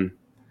 But I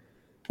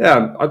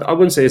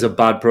wouldn't say it's a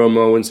bad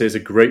promo. I wouldn't say it's a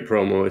great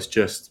promo. It's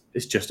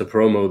just a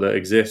promo that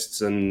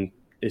exists and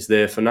is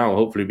there for now.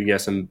 Hopefully we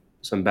get some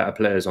better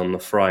players on the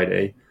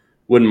Friday.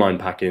 Wouldn't mind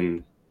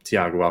packing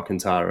Thiago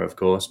Alcantara, of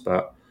course,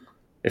 but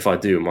if I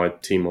do, my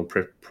team will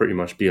pretty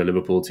much be a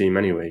Liverpool team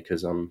anyway,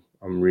 because I'm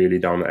really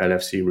down the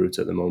LFC route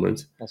at the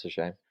moment. That's a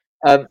shame.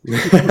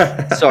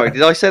 Sorry,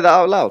 did I say that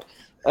out loud?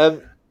 I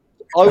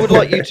would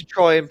like you to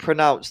try and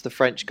pronounce the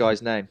French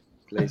guy's name,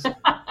 please.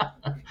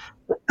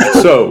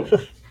 So,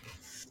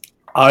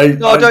 I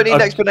don't need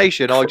an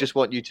explanation. I just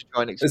want you to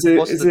try and explain.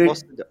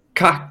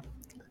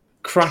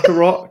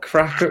 Kakarot?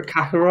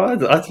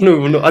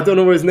 I don't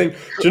know what his name. Do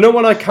you know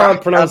when I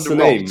can't pronounce the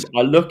name?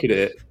 I look at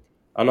it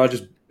and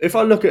if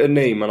I look at a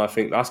name and I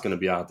think that's going to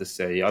be hard to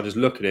say, I just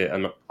look at it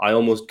and I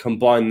almost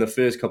combine the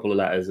first couple of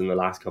letters and the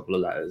last couple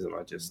of letters, and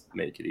I just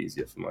make it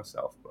easier for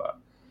myself. But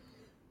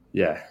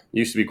yeah, it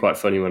used to be quite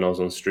funny when I was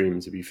on stream,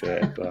 to be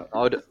fair. But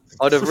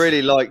I'd have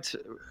really liked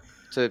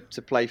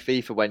to play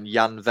FIFA when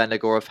Jan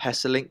Vennegoor of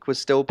Hesselink was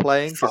still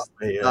playing, because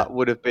that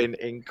would have been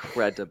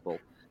incredible.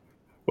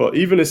 Well,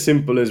 even as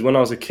simple as when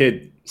I was a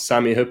kid,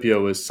 Sammy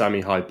Hupio was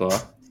Sammy Hyper,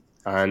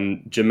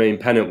 and Jermaine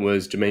Pennant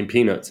was Jermaine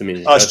Peanut to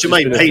me. Oh, it's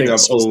Jermaine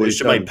Penis.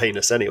 It's Jermaine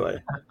Penis anyway.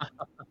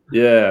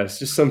 Yeah, it's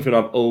just something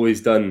I've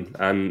always done,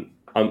 and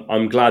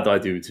I'm glad I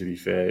do. To be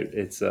fair,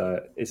 it's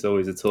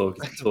always a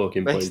talking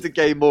point. Makes the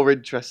game more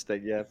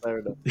interesting. Yeah, fair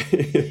enough.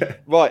 Yeah.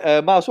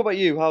 Right, Miles, what about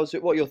you? What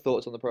are your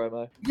thoughts on the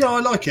promo? Yeah, I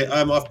like it.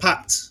 I've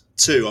packed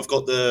 2. I've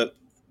got the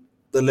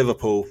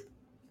Liverpool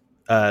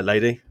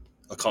lady.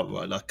 I can't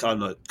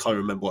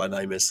remember what her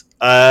name is. Is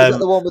that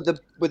the one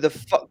with the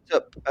fucked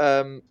up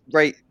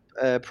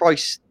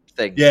price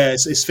thing? Yeah,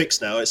 it's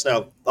fixed now.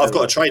 I've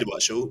got a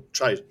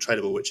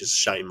tradable, which is a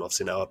shame.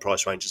 Obviously now our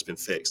price range has been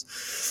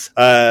fixed.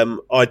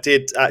 I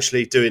did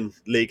actually doing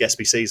League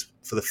SBCs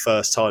for the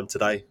first time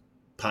today.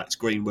 Packed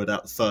Greenwood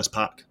out the first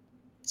pack,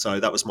 so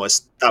that was my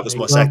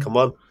second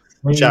one.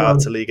 Shout out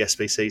to League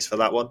SBCs for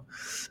that one.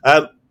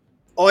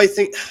 I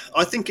think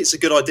it's a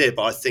good idea,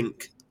 but I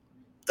think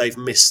they've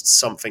missed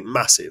something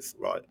massive.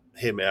 Right,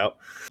 hear me out.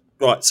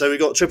 Right, so we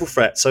got triple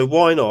threat. So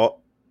why not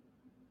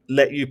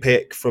let you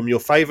pick from your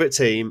favourite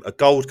team a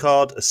gold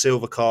card, a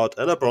silver card,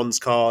 and a bronze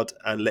card,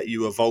 and let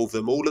you evolve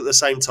them all at the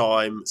same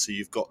time, so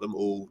you've got them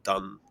all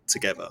done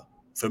together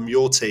from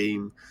your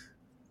team.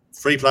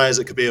 3 players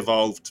that could be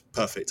evolved.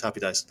 Perfect. Happy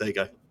days. There you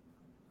go.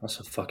 That's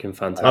a fucking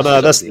fantastic. I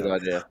know that's a good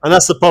idea, and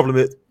that's the problem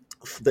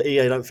that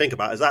EA don't think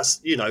about. Is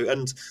that's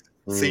and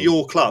for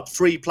your club,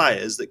 3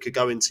 players that could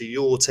go into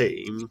your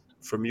team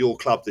from your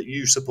club that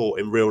you support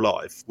in real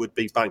life would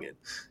be banging.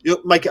 You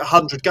make it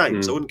 100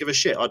 games. I wouldn't give a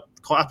shit. I'd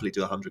quite happily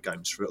do 100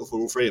 games for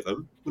all 3 of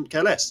them. Wouldn't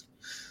care less.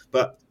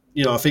 But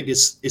I think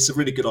it's a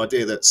really good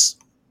idea that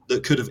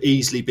could have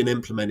easily been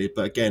implemented.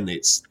 But again,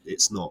 it's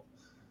not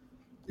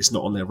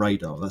on their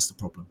radar. That's the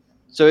problem.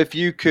 So if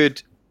you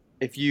could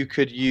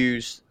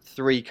use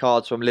 3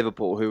 cards from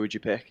Liverpool, who would you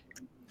pick?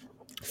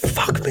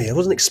 Fuck me, I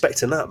wasn't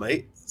expecting that,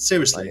 mate.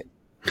 Seriously.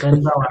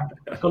 Ben Doak.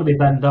 It's got to be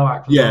Ben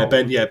Doak. Yeah,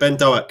 Ben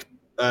Doak.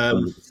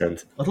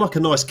 100%. I'd like a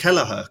nice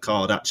Kelleher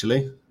card,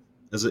 actually.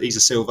 He's a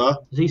silver.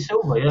 Is he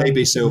silver? Yeah.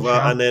 Maybe silver.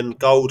 And then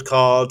gold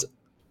card.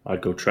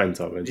 I'd go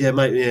Trent, I would. Yeah,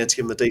 mate. Yeah, to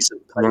give him a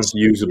decent... Nice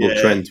usable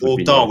Trent would or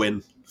be Darwin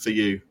nice. For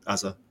you,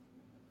 AZZA.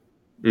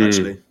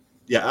 Actually.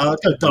 Yeah, I'd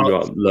go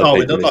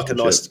Darwin. I'd like a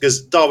nice...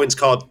 Because Darwin's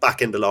card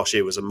back end of last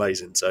year was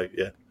amazing. So,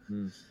 yeah.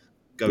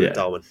 Go with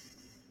Darwin.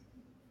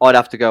 I'd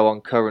have to go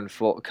on current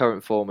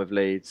form of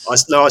Leeds.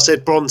 I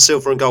said bronze,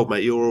 silver, and gold,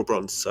 mate. You're all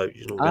bronze, so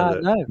you don't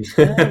get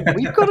No,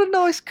 we've got a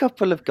nice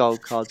couple of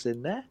gold cards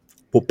in there.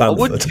 Well, I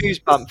would Bamford. choose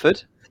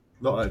Bamford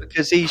Not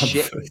because he's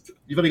shit.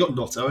 You've only got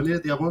Notto, haven't you?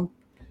 The other one.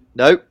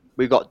 No,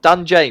 we've got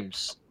Dan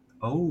James.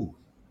 Oh,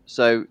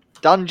 So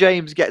Dan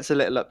James gets a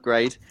little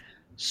upgrade.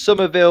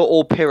 Somerville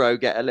or Pirro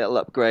get a little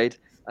upgrade,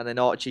 and then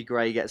Archie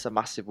Gray gets a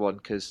massive one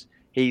because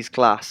he's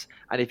class.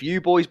 And if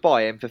you boys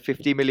buy him for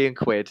 50 million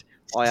quid,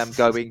 I am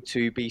going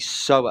to be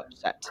so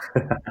upset,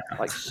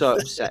 like so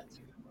upset.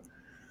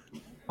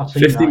 I've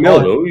seen 50 that. mil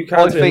though, you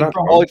can't say that.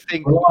 I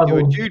think we do a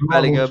Reliable- Jude reliable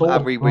Bellingham talk,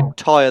 and we wow.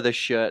 retire the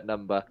shirt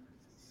number.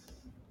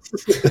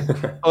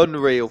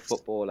 Unreal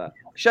footballer.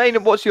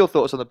 Shane, what's your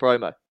thoughts on the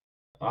promo?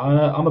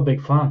 I'm a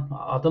big fan.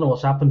 I don't know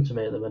what's happened to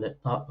me at the minute.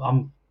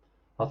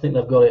 I think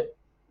they've got it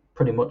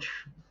pretty much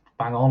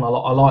bang on.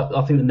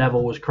 I think the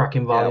Neville was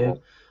cracking value.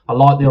 well- I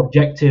like the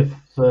objective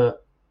for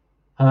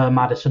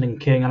Maddison and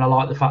King, and I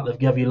like the fact they've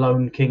given you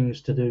lone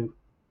Kings to do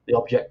the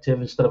objective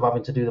instead of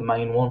having to do the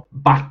main one.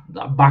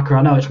 Backer,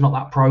 I know it's not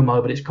that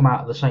promo, but it's come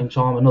out at the same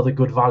time. Another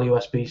good value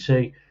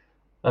SBC.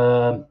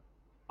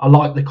 I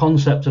like the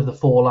concept of the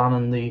Forlan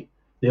and the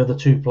other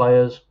two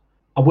players.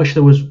 I wish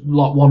there was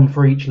like one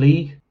for each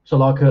league. So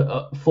like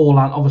a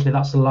Forlan, obviously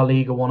that's the La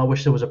Liga one. I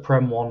wish there was a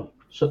Prem one,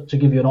 so to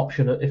give you an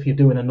option if you're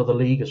doing another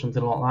league or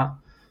something like that.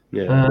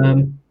 Yeah.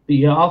 But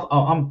yeah,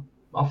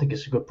 I think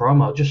it's a good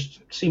promo. It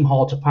just seemed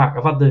hard to pack.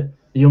 I've had the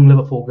young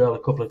Liverpool girl a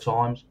couple of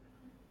times.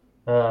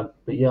 But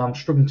yeah, I'm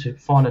struggling to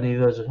find any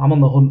of those. I'm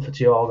on the hunt for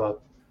Thiago.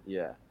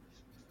 Yeah.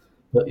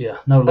 But yeah,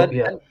 no luck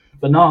yet.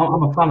 But no,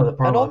 I'm a fan of the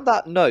promo. And on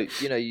that note,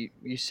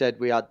 you said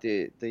we had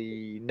the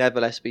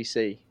Neville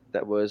SBC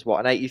that was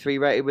an 83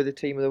 rated with the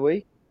team of the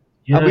week.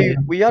 yeah,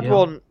 And we had yeah.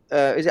 one.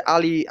 Is it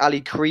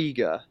Ali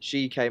Krieger?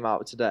 She came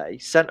out today.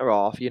 Centre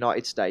half,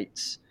 United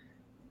States.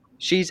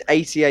 She's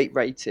 88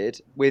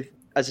 rated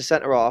as a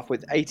centre half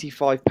with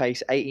 85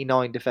 pace,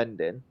 89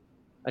 defending,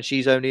 and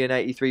she's only an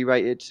 83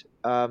 rated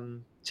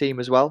team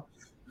as well.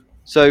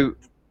 So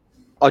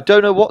I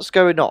don't know what's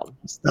going on.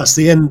 that's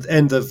the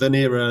end of an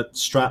era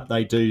strap.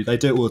 They do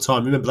it all the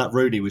time. Remember that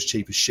Rooney was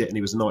cheap as shit and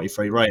he was a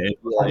 93 rated.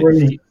 Yeah.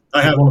 Really,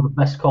 They have, one of the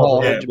best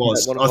cards. yeah, ever. it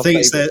was. One of I my think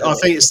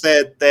it's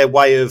favourite their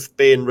way of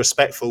being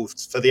respectful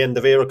for the end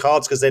of era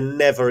cards because they're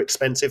never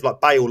expensive. Like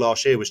Bale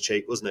last year was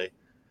cheap, wasn't he?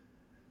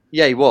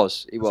 Yeah, he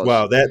was.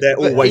 Well, they're But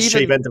always even-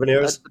 cheap end of an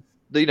eras.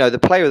 The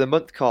player of the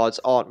month cards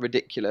aren't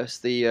ridiculous.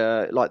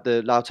 The like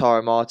the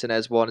Lautaro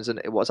Martinez one is an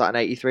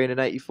 83 and an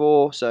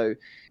 84. So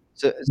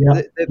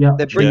Yeah,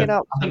 they're bringing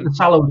out. I think the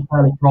Salah was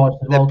fairly priced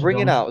as well. They're to be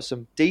bringing honest. out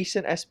some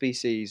decent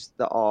SBCs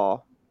that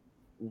are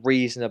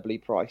reasonably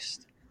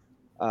priced,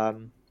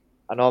 and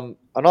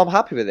I'm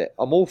happy with it.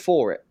 I'm all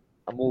for it.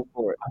 I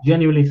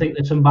genuinely think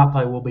that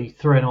Mbappe will be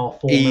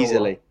 3.5, 4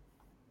 mil.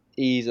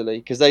 Easily,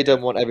 because they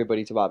don't want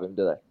everybody to have him,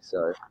 do they?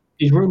 So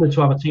He's rumoured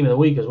to have a team of the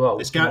week as well.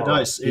 It's tomorrow.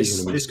 it's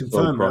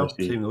confirmed now. pricey.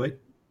 Team of the week.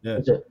 Yeah.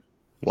 Is it?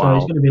 So Wow.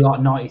 he's going to be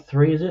like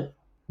 93, is it?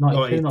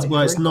 92, 93?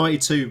 Well, it's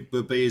 92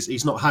 would be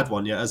he's not had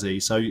one yet, has he?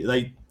 So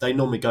they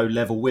normally go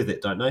level with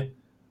it, don't they?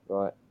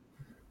 right.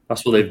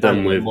 That's what they've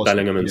done with Bellingham wasn't-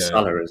 Bellingham and yeah.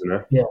 Salah, isn't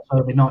it? Yeah, so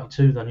it'll be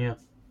 92 then, yeah.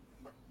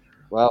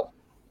 Well,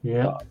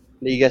 Yeah.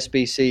 League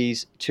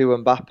SBCs to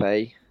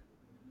Mbappe.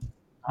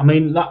 I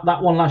mean, that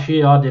one last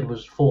year I did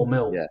was 4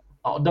 mil. Yeah.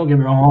 Oh, don't get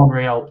me wrong,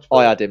 Henry helped. but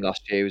I had him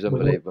last year. He was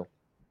unbelievable.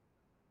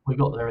 We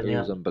got there in the He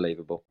was end.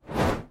 unbelievable.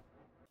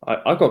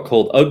 I got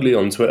called ugly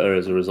on Twitter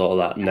as a result of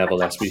that Neville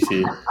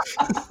SBC.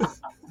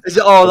 Is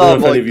it? I Oh, don't know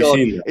if my any of you God!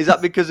 seen that. Is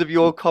that because of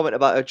your comment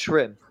about a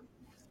trim?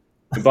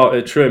 About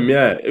a trim,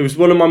 yeah. It was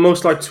one of my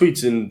most liked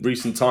tweets in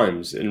recent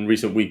times, in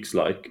recent weeks,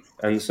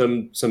 and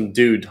some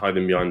dude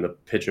hiding behind the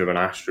picture of an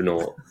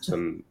astronaut,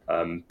 some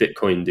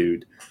Bitcoin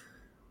dude.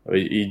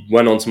 He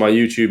went onto my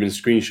YouTube and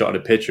screenshotted a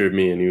picture of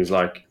me, and he was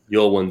like,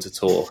 "You're one to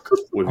talk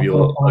with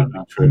your ugly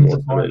trim." Or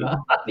something.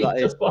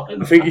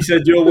 I think he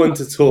said, "You're one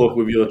to talk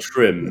with your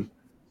trim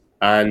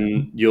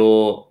and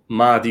your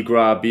Mardi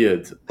Gras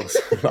beard." Or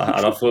something like that.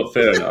 And I thought,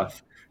 fair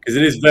enough, because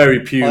it is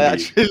very puny. I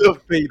actually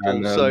love people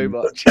And, so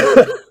much.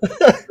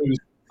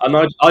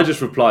 And I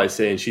just replied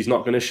saying, "She's not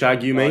going to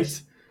shag you,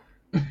 mate."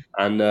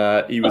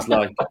 And he was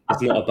like,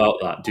 "It's not about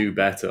that. Do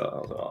better." I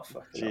was like, "Oh,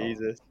 fucking hell."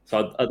 Jesus.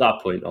 So at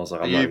that point, I was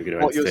like, "I'm not even going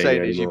to What you're entertain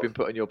saying you is you've anymore." been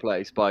put in your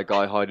place by a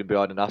guy hiding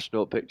behind an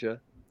astronaut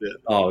picture.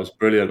 Oh, it was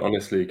brilliant,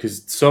 honestly,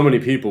 because so many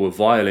people were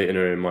violating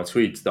her in my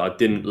tweets that I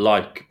didn't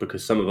like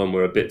because some of them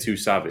were a bit too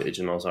savage,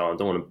 and I was like, I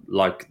don't want to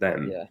like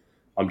them. Yeah.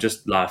 I'm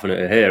just laughing at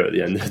her hair at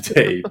the end of the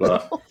day.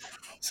 But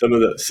some of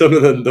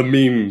the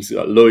memes,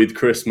 like Lloyd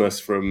Christmas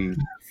from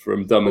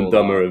Dumb and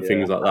Dumber and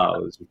things like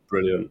that, was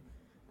brilliant.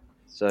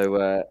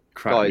 So,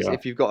 Crack guys, me up.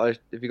 if you've got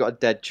a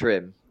dead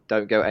trim,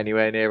 don't go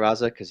anywhere near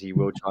AZZA because he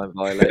will try and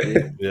violate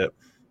you. Yeah.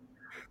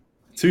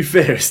 To be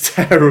fair, it's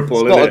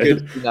terrible. It's not a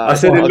Isn't it? good. No, I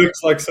said it's it not a-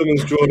 looks like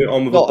someone's drawn it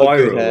on with a Not a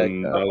good biro.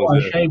 And haircut. that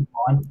was it. Shaved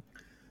mine.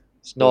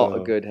 It's not a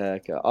good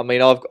haircut. I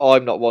mean,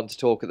 I'm not one to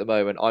talk at the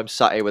moment. I'm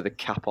sat here with a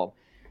cap on,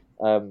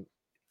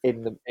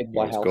 in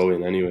my It's house.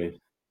 going anyway.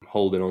 I'm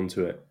holding on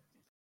to it.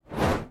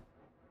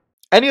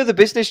 Any other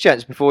business,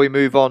 gents, before we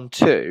move on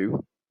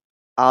to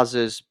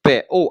AZZA's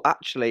bit? Oh,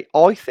 actually,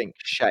 I think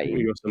We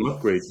Shane. got some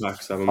upgrade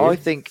packs, haven't I we?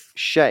 think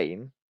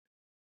Shane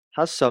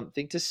has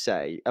something to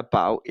say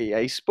about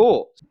EA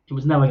Sports. It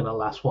was never going to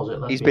last, was it?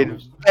 Let's He's be been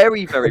honest.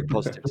 very, very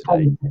positive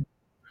today.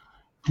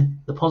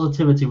 The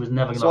positivity was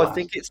never going to So last. I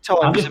think it's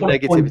time for some I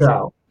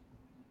negativity.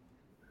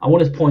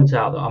 want to point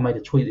out that I made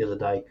a tweet the other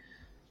day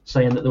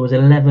saying that there was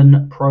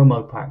 11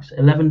 promo packs,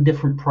 11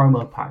 different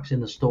promo packs in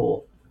the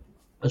store,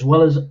 as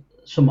well as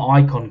some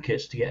icon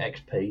kits to get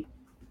XP.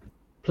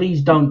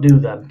 Please don't do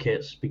them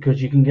kits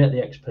because you can get the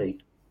XP.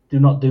 Do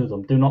not do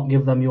them. Do not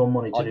give them your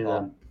money to do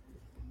them.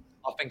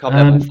 I think I'm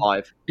level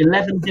 5.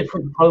 11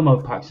 different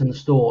promo packs in the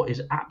store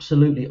is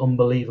absolutely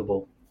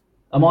unbelievable.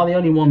 Am I the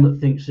only one that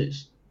thinks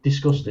it's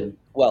disgusting?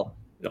 Well,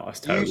 No,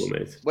 it's terrible,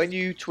 mate. When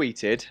you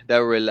tweeted,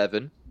 there were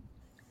 11,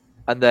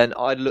 and then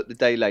I looked the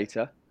day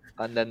later,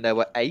 and then there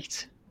were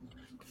 8,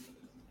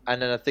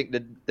 and then I think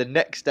the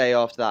next day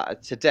after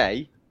that,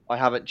 today, I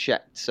haven't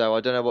checked, so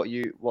I don't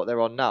know what they're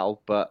on now,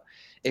 but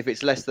if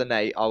it's less than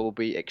 8, I will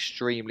be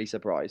extremely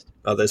surprised.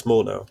 Oh, there's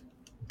more now.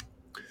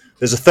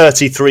 There's a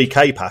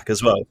 33k pack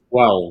as well.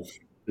 12.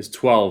 There's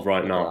 12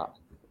 right Look at now.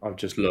 I've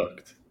just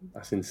looked.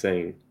 That's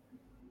insane.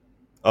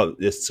 Oh,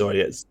 yes, sorry,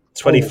 it's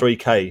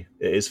 23k.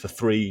 It is for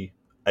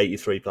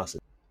 383 pluses.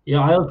 Yeah,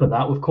 I opened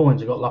that with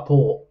coins. I got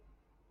Laporte.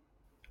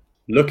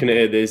 Looking at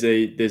it,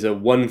 there's a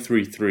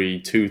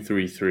 133,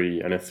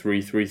 233, and a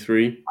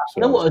 333. You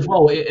know what? As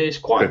well, it's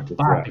quite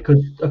bad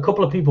because a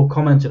couple of people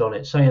commented on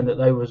it saying that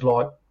they was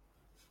like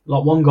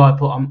one guy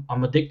put,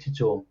 "I'm addicted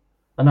to them,"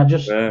 and I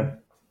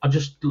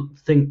just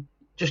think,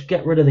 just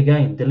get rid of the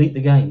game, delete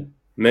the game.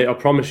 Mate, I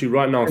promise you,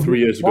 right now, 3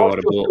 years ago, I'd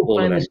have bought all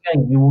of them. This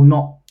game, you will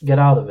not get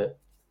out of it.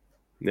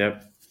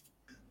 Yeah.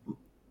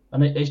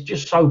 And it's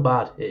just so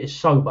bad. It is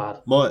so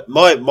bad.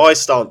 My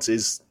stance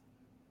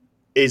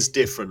is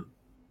different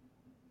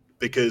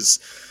because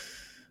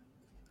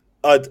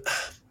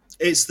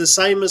it's the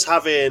same as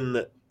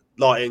having,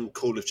 like in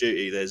Call of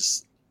Duty.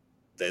 There's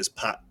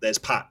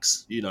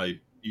packs. You know,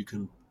 you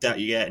can that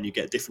you get, and you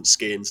get different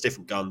skins,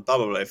 different gun, blah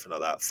blah blah, everything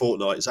like that.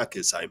 Fortnite exactly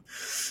the same,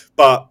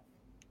 but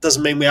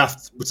doesn't mean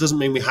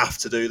we have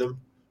to do them.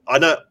 I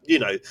know, you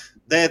know,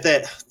 they're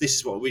there. This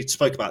is what we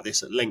spoke about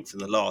this at length in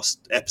the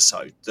last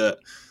episode, that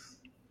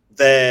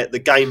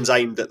the game's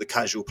aimed at the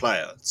casual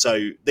player.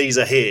 So these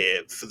are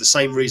here for the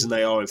same reason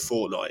they are in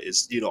Fortnite.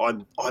 Is, you know,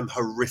 I'm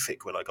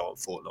horrific when I go on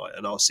Fortnite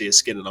and I'll see a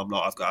skin and I'm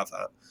like, I've got to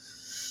have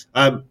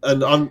that.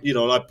 And I'm, you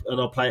know,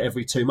 I'll play it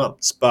every 2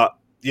 months. But,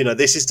 you know,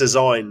 this is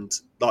designed,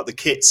 like the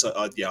kits.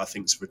 I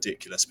think it's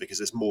ridiculous because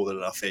there's more than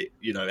enough,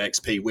 you know,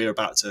 XP. We're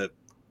about to,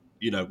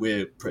 you know,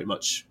 we're pretty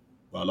much,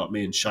 well, like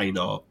me and Shane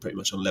are pretty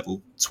much on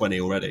level 20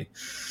 already,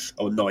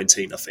 or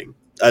 19, I think.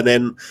 And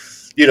then,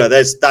 you know,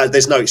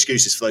 there's no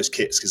excuses for those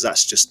kits because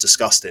that's just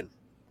disgusting.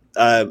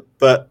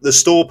 But the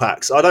store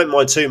packs, I don't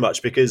mind too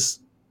much because,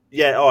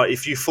 yeah, all right,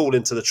 if you fall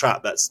into the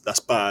trap, that's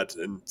bad,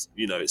 and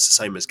you know it's the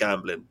same as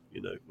gambling.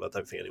 You know, I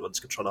don't think anyone's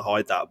trying to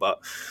hide that,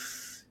 but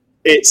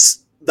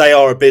they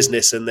are a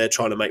business and they're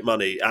trying to make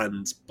money.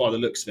 And by the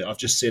looks of it, I've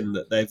just seen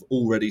that they've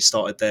already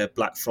started their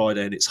Black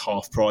Friday and it's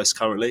half price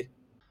currently.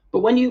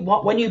 But when you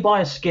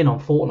buy a skin on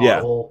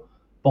Fortnite or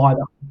buy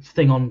that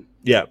thing on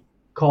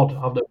COD,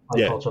 I've never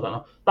played COD, so I don't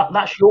know.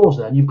 That's yours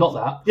then. You've got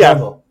that. Yeah,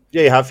 forever.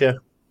 Yeah, you have. Yeah.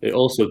 It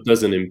also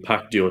doesn't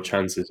impact your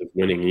chances of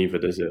winning either,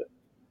 does it?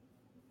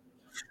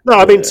 No,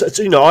 I mean,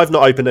 you know, I've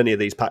not opened any of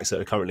these packs that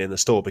are currently in the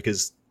store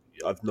because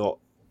I'm not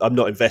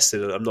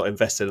invested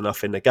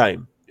enough in the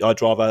game.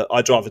 I'd rather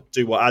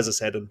do what AZZA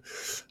said and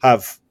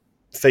have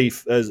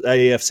FIFA as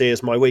AEFC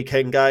as my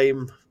weekend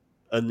game,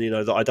 and you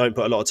know that I don't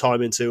put a lot of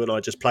time into, and I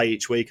just play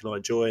each week and I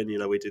enjoy. And you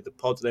know, we do the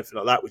pods and everything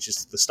like that, which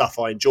is the stuff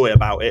I enjoy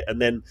about it.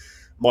 And then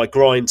my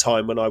grind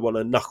time when I want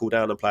to knuckle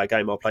down and play a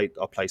game, I'll play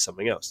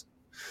something else.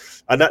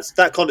 And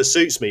that kind of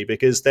suits me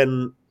because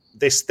then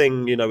this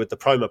thing, you know, with the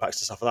promo packs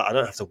and stuff like that, I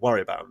don't have to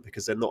worry about them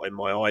because they're not in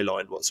my eye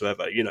line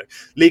whatsoever. You know,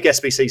 League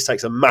SBC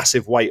takes a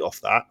massive weight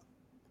off that,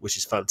 which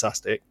is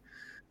fantastic.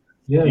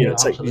 Yeah, you know,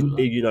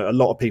 absolutely. You know, a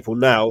lot of people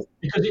now,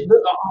 because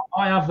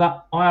I have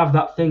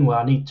that thing where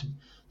I need to.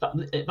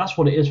 That's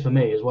what it is for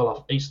me as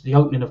well. It's the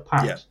opening of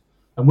packs,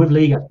 and with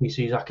League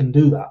SBCs, I can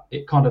do that.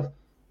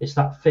 It's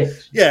that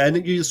fix. Yeah,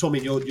 and you just, I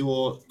mean,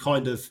 you're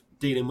kind of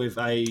dealing with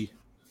a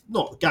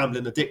not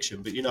gambling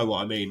addiction, but you know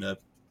what I mean, to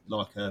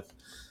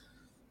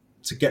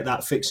get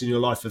that fix in your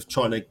life of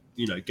trying to,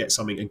 you know, get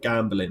something and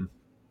gambling.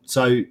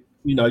 So,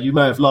 you know, you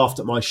may have laughed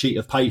at my sheet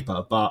of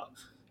paper, but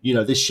you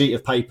know, this sheet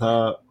of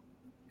paper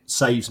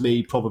saves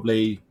me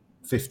probably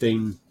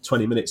 15,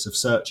 20 minutes of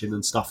searching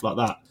and stuff like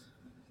that.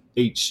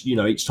 Each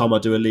time I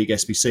do a League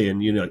SBC,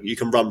 and you know, you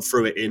can run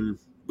through it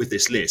with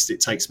this list. It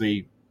takes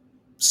me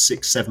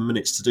 6-7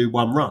 minutes to do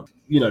one run.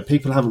 You know,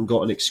 people haven't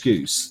got an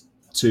excuse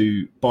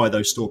to buy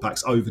those store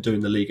packs over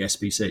doing the League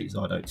SBCs.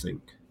 I don't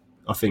think.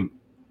 I think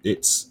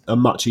it's a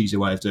much easier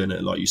way of doing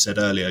it. Like you said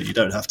earlier, you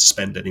don't have to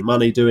spend any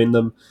money doing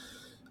them.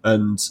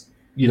 And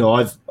you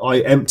know, I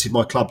emptied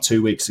my club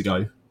 2 weeks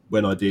ago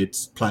when I did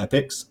player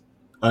picks,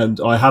 and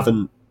I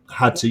haven't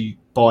had to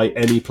buy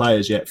any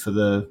players yet for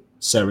the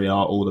Serie A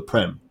or the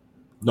Prem.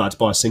 Not had to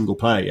buy a single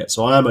player yet.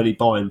 So I am only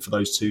buying for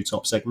those two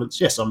top segments.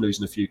 Yes, I'm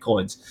losing a few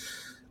coins.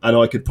 And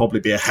I could probably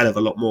be a hell of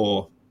a lot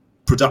more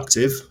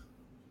productive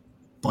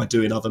by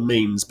doing other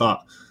means,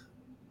 but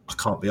I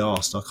can't be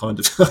arsed. I kind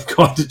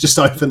of just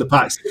open the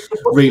packs,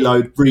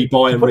 reload,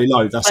 rebuy and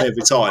reload. That's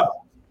every time.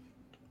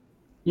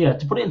 Yeah,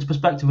 to put it into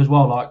perspective as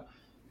well, like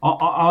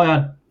I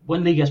had,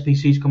 when League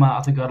SBCs come out,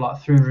 I think I had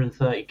like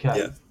 330k.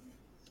 Yeah.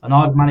 And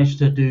I've managed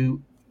to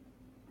do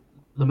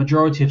the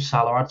majority of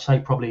Salah. I'd say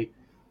probably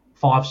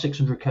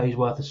 500-600k's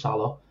worth of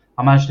Salah.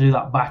 I managed to do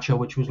that Batcher,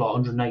 which was like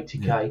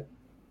 180k.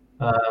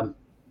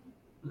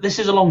 This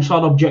is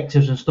alongside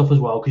objectives and stuff as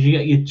well, because you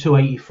get your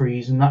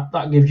 283s and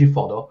that gives you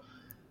fodder.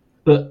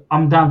 But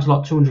I'm down to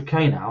like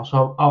 200k now,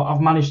 so I've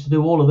managed to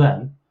do all of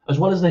them, as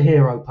well as the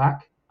Hero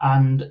Pack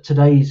and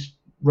today's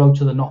Road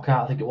to the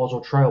Knockout, I think it was,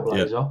 or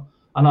Trailblazer. Yeah.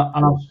 And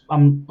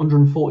I'm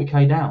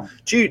 140k down.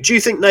 Do you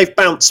think they've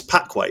bounced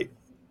pack weight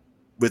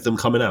with them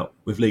coming out,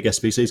 with League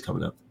SBCs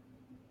coming out?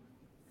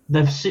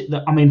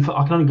 I mean,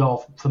 I can only go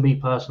off for me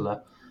personally.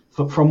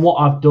 From what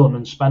I've done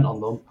and spent on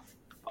them,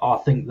 I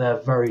think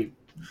they're very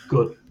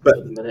good at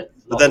the minute.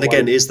 But then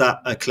again, is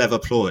that a clever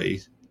ploy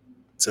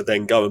to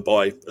then go and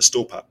buy a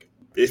store pack?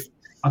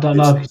 I don't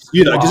know.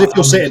 Because if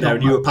you're sitting there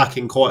and you were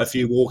packing quite a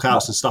few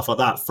walkouts and stuff like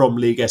that from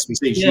League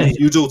SBCs,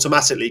 you'd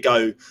automatically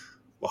go,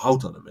 well,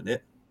 hold on a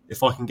minute.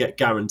 If I can get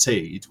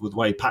guaranteed with the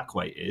way pack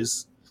weight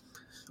is,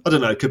 I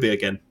don't know, it could be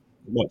again.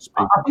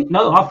 I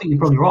think you're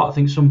probably right. I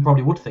think some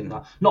probably would think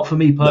that. Not for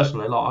me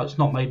personally. No. Like, it's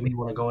not made me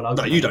want to go and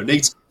open. No, you don't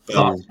need to.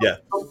 But, yeah.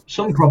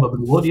 Some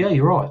probably would. Yeah,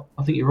 you're right.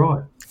 I think you're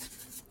right.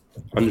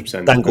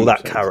 100%. Dangle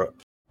that carrot.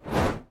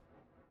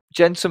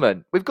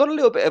 Gentlemen, we've got a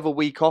little bit of a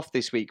week off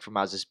this week from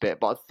AZZA's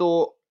bit, but I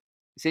thought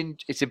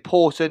it's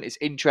important, it's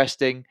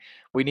interesting.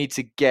 We need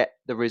to get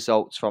the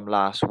results from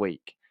last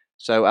week.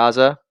 So,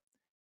 AZZA,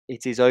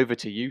 it is over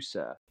to you,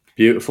 sir.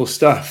 Beautiful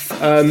stuff.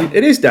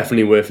 It is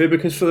definitely worth it,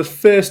 because for the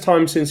first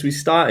time since we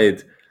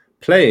started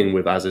playing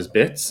with AZZA's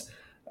bits,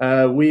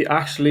 we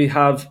actually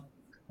have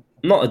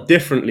not a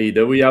different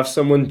leader. We have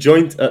someone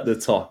joint at the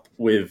top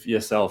with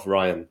yourself,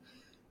 Ryan.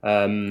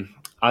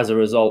 As a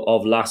result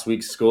of last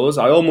week's scores,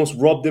 I almost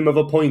robbed him of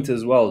a point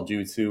as well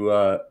due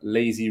to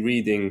lazy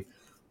reading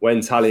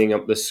when tallying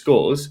up the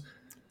scores.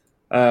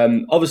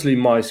 Obviously,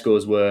 my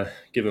scores were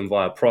given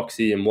via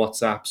proxy and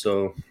WhatsApp,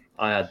 so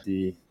I had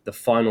the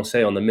final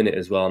say on the minute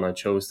as well, and I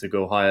chose to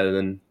go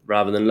higher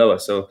rather than lower.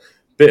 So,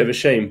 bit of a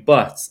shame.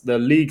 But the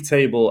league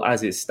table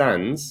as it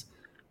stands,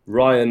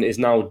 Ryan is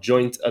now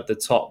joint at the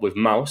top with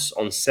Mouse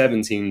on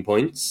 17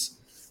 points,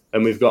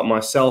 and we've got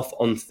myself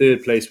on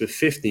third place with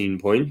 15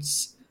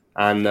 points.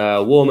 And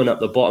warming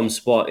up the bottom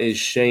spot is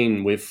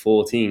Shane with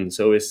 14.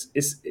 So it's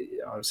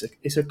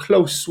a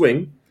close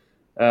swing.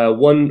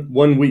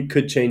 One week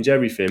could change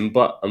everything,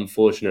 but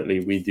unfortunately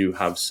we do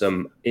have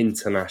some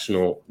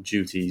international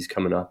duties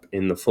coming up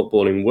in the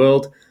footballing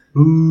world.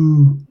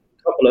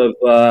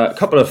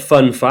 Couple of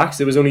fun facts.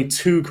 There was only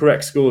 2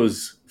 correct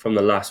scores from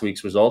the last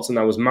week's results, and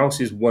that was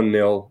Mouse's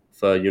 1-0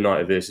 for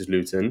United versus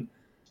Luton,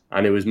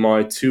 and it was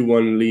my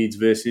 2-1 Leeds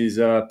versus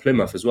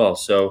Plymouth as well.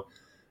 So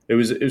it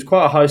was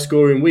quite a high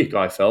scoring week,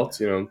 I felt.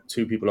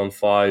 2 people on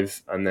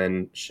 5, and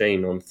then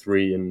Shane on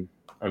 3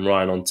 and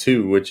Ryan on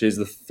 2, which is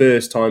the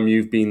first time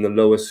you've been the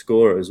lowest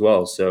scorer as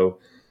well. So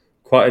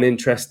quite an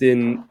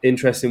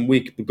interesting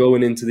week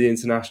going into the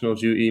international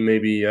duty.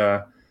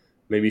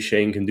 Maybe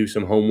Shane can do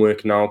some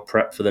homework now,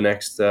 prep for the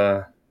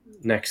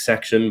next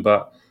section.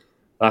 But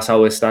that's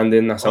how we're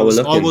standing. That's how we're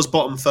looking. I was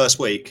bottom first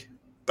week,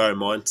 bear in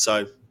mind.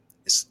 So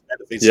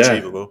anything's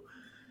achievable.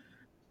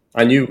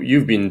 And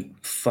you've been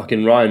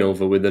fucking Ryan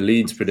over with the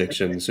Leeds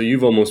prediction. So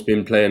you've almost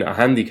been playing a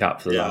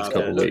handicap for the last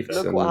couple of weeks.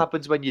 Look what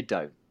happens when you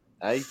don't,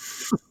 eh?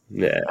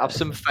 Yeah. Have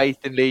some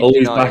faith in Leeds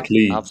Always United. Back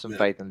Leeds. Have some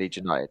faith in Leeds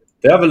United.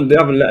 They haven't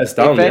let us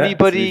down If yet,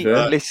 anybody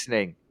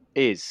listening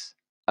is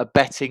a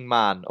betting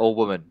man or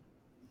woman,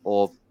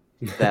 or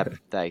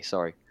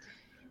sorry,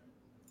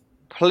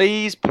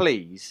 please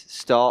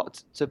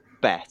start to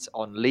bet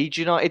on Leeds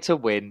United to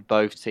win,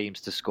 both teams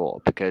to score,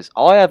 because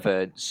I have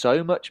earned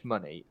so much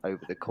money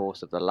over the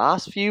course of the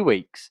last few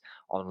weeks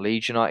on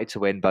Leeds United to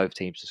win, both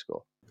teams to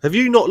score. Have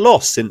you not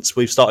lost since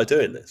we've started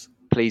doing this?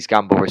 Please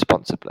gamble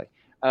responsibly.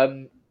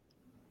 No,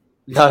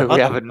 we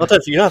haven't. I don't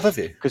think you have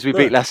you? Because we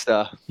beat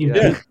Leicester.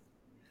 Yeah.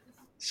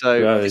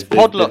 So it's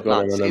pod luck,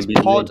 lads. It's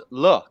pod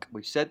luck.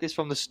 We've said this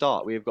from the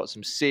start. We have got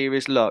some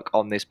serious luck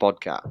on this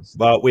podcast.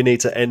 Well, we need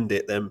to end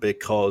it then,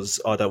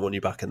 because I don't want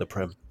you back in the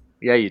Prem.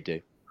 Yeah, you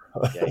do.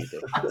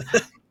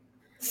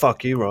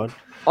 Fuck you, Ryan.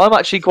 I'm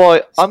actually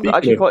quite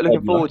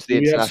looking forward to the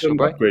international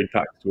break.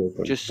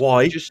 Just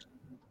why? Just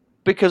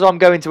because I'm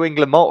going to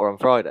England Malta on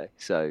Friday.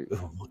 So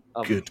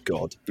good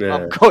God.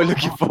 I'm quite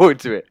looking forward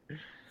to it.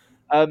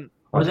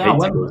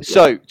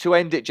 So, to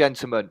end it,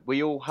 gentlemen,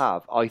 we all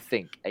have, I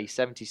think, a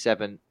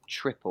 77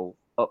 triple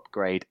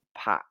upgrade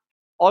pack.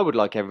 I would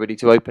like everybody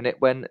to open it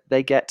when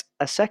they get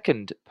a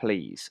second,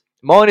 please.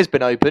 Mine has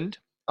been opened.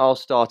 I'll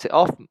start it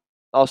off.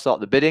 I'll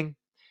start the bidding.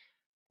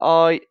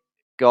 I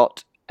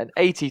got an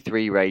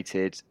 83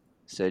 rated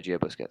Sergio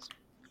Busquets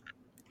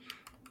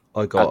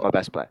I as got my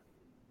best player.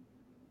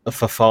 a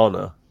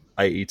Fofana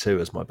 82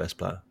 as my best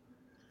player.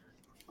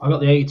 I got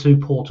the 82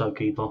 Porto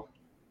keeper.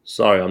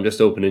 Sorry, I'm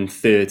just opening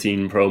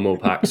 13 promo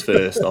packs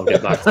first. I'll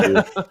get back to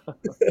you.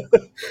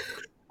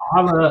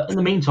 In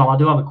the meantime, I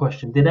do have a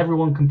question. Did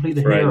everyone complete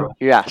the Right. hero?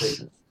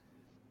 Yes.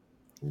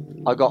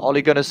 I got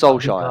Ole Gunnar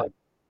Solskjaer.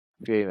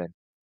 Fuming.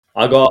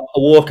 I got a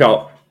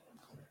walkout.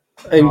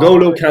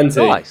 N'Golo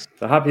Kante, Nice.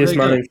 the happiest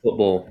Very man good. in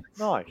football.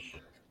 Nice.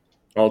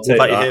 I'll What take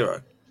about your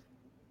that.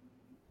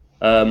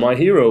 hero? My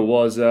hero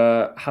was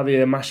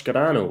Javier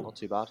Mascherano. Not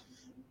too bad.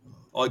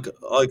 I got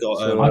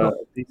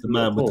The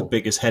man with the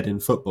biggest head in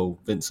football,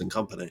 Vincent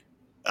Company,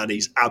 and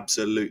he's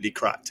absolutely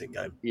cracked in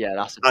game. Yeah,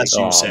 that's a As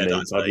you Oh, said, mate,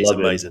 AZZA, I'd he's love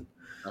him. amazing.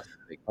 that's a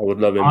big. I would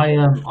love him. I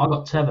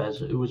got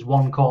Tevez. It was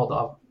one card that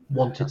I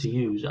wanted to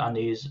use, and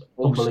he's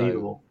Also,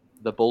 unbelievable.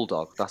 The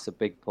Bulldog. That's a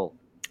big pull.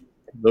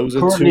 Those are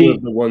Currently- two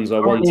of the ones I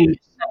wanted.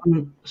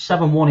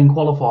 7-1 in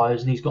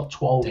qualifiers, and he's got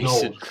 12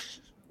 Decent.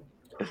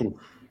 goals.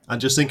 And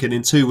just thinking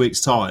in 2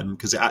 weeks' time,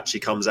 because it actually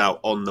comes out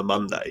on the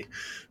Monday.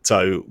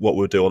 So what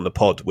we'll do on the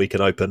pod, we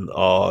can open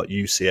our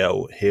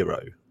UCL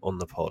hero on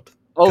the pod.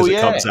 Oh, Because yeah.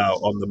 it comes out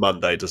on the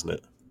Monday, doesn't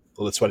it?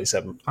 Or the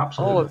 27th.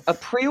 Absolutely. Oh, a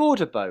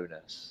pre-order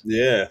bonus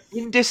Yeah.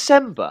 in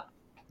December.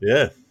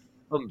 Yeah.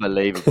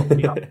 Unbelievable.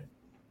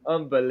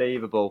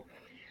 Unbelievable.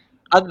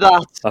 And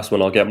that, That's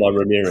when I'll get my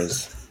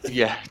Ramirez.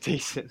 yeah,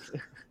 decent.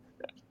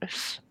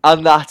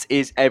 And that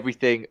is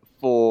everything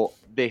for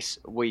this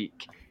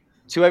week.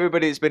 To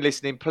everybody that's been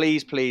listening,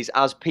 please,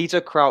 as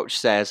Peter Crouch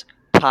says,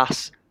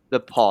 pass the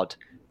pod.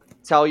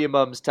 Tell your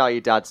mums, tell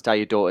your dads, tell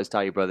your daughters,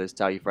 tell your brothers,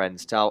 tell your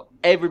friends, tell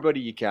everybody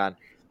you can.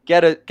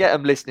 Get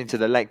them listening to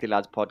the Lengthy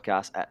Lads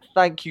podcast.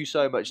 Thank you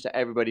so much to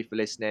everybody for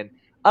listening.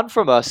 And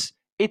from us,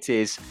 it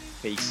is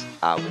peace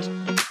out.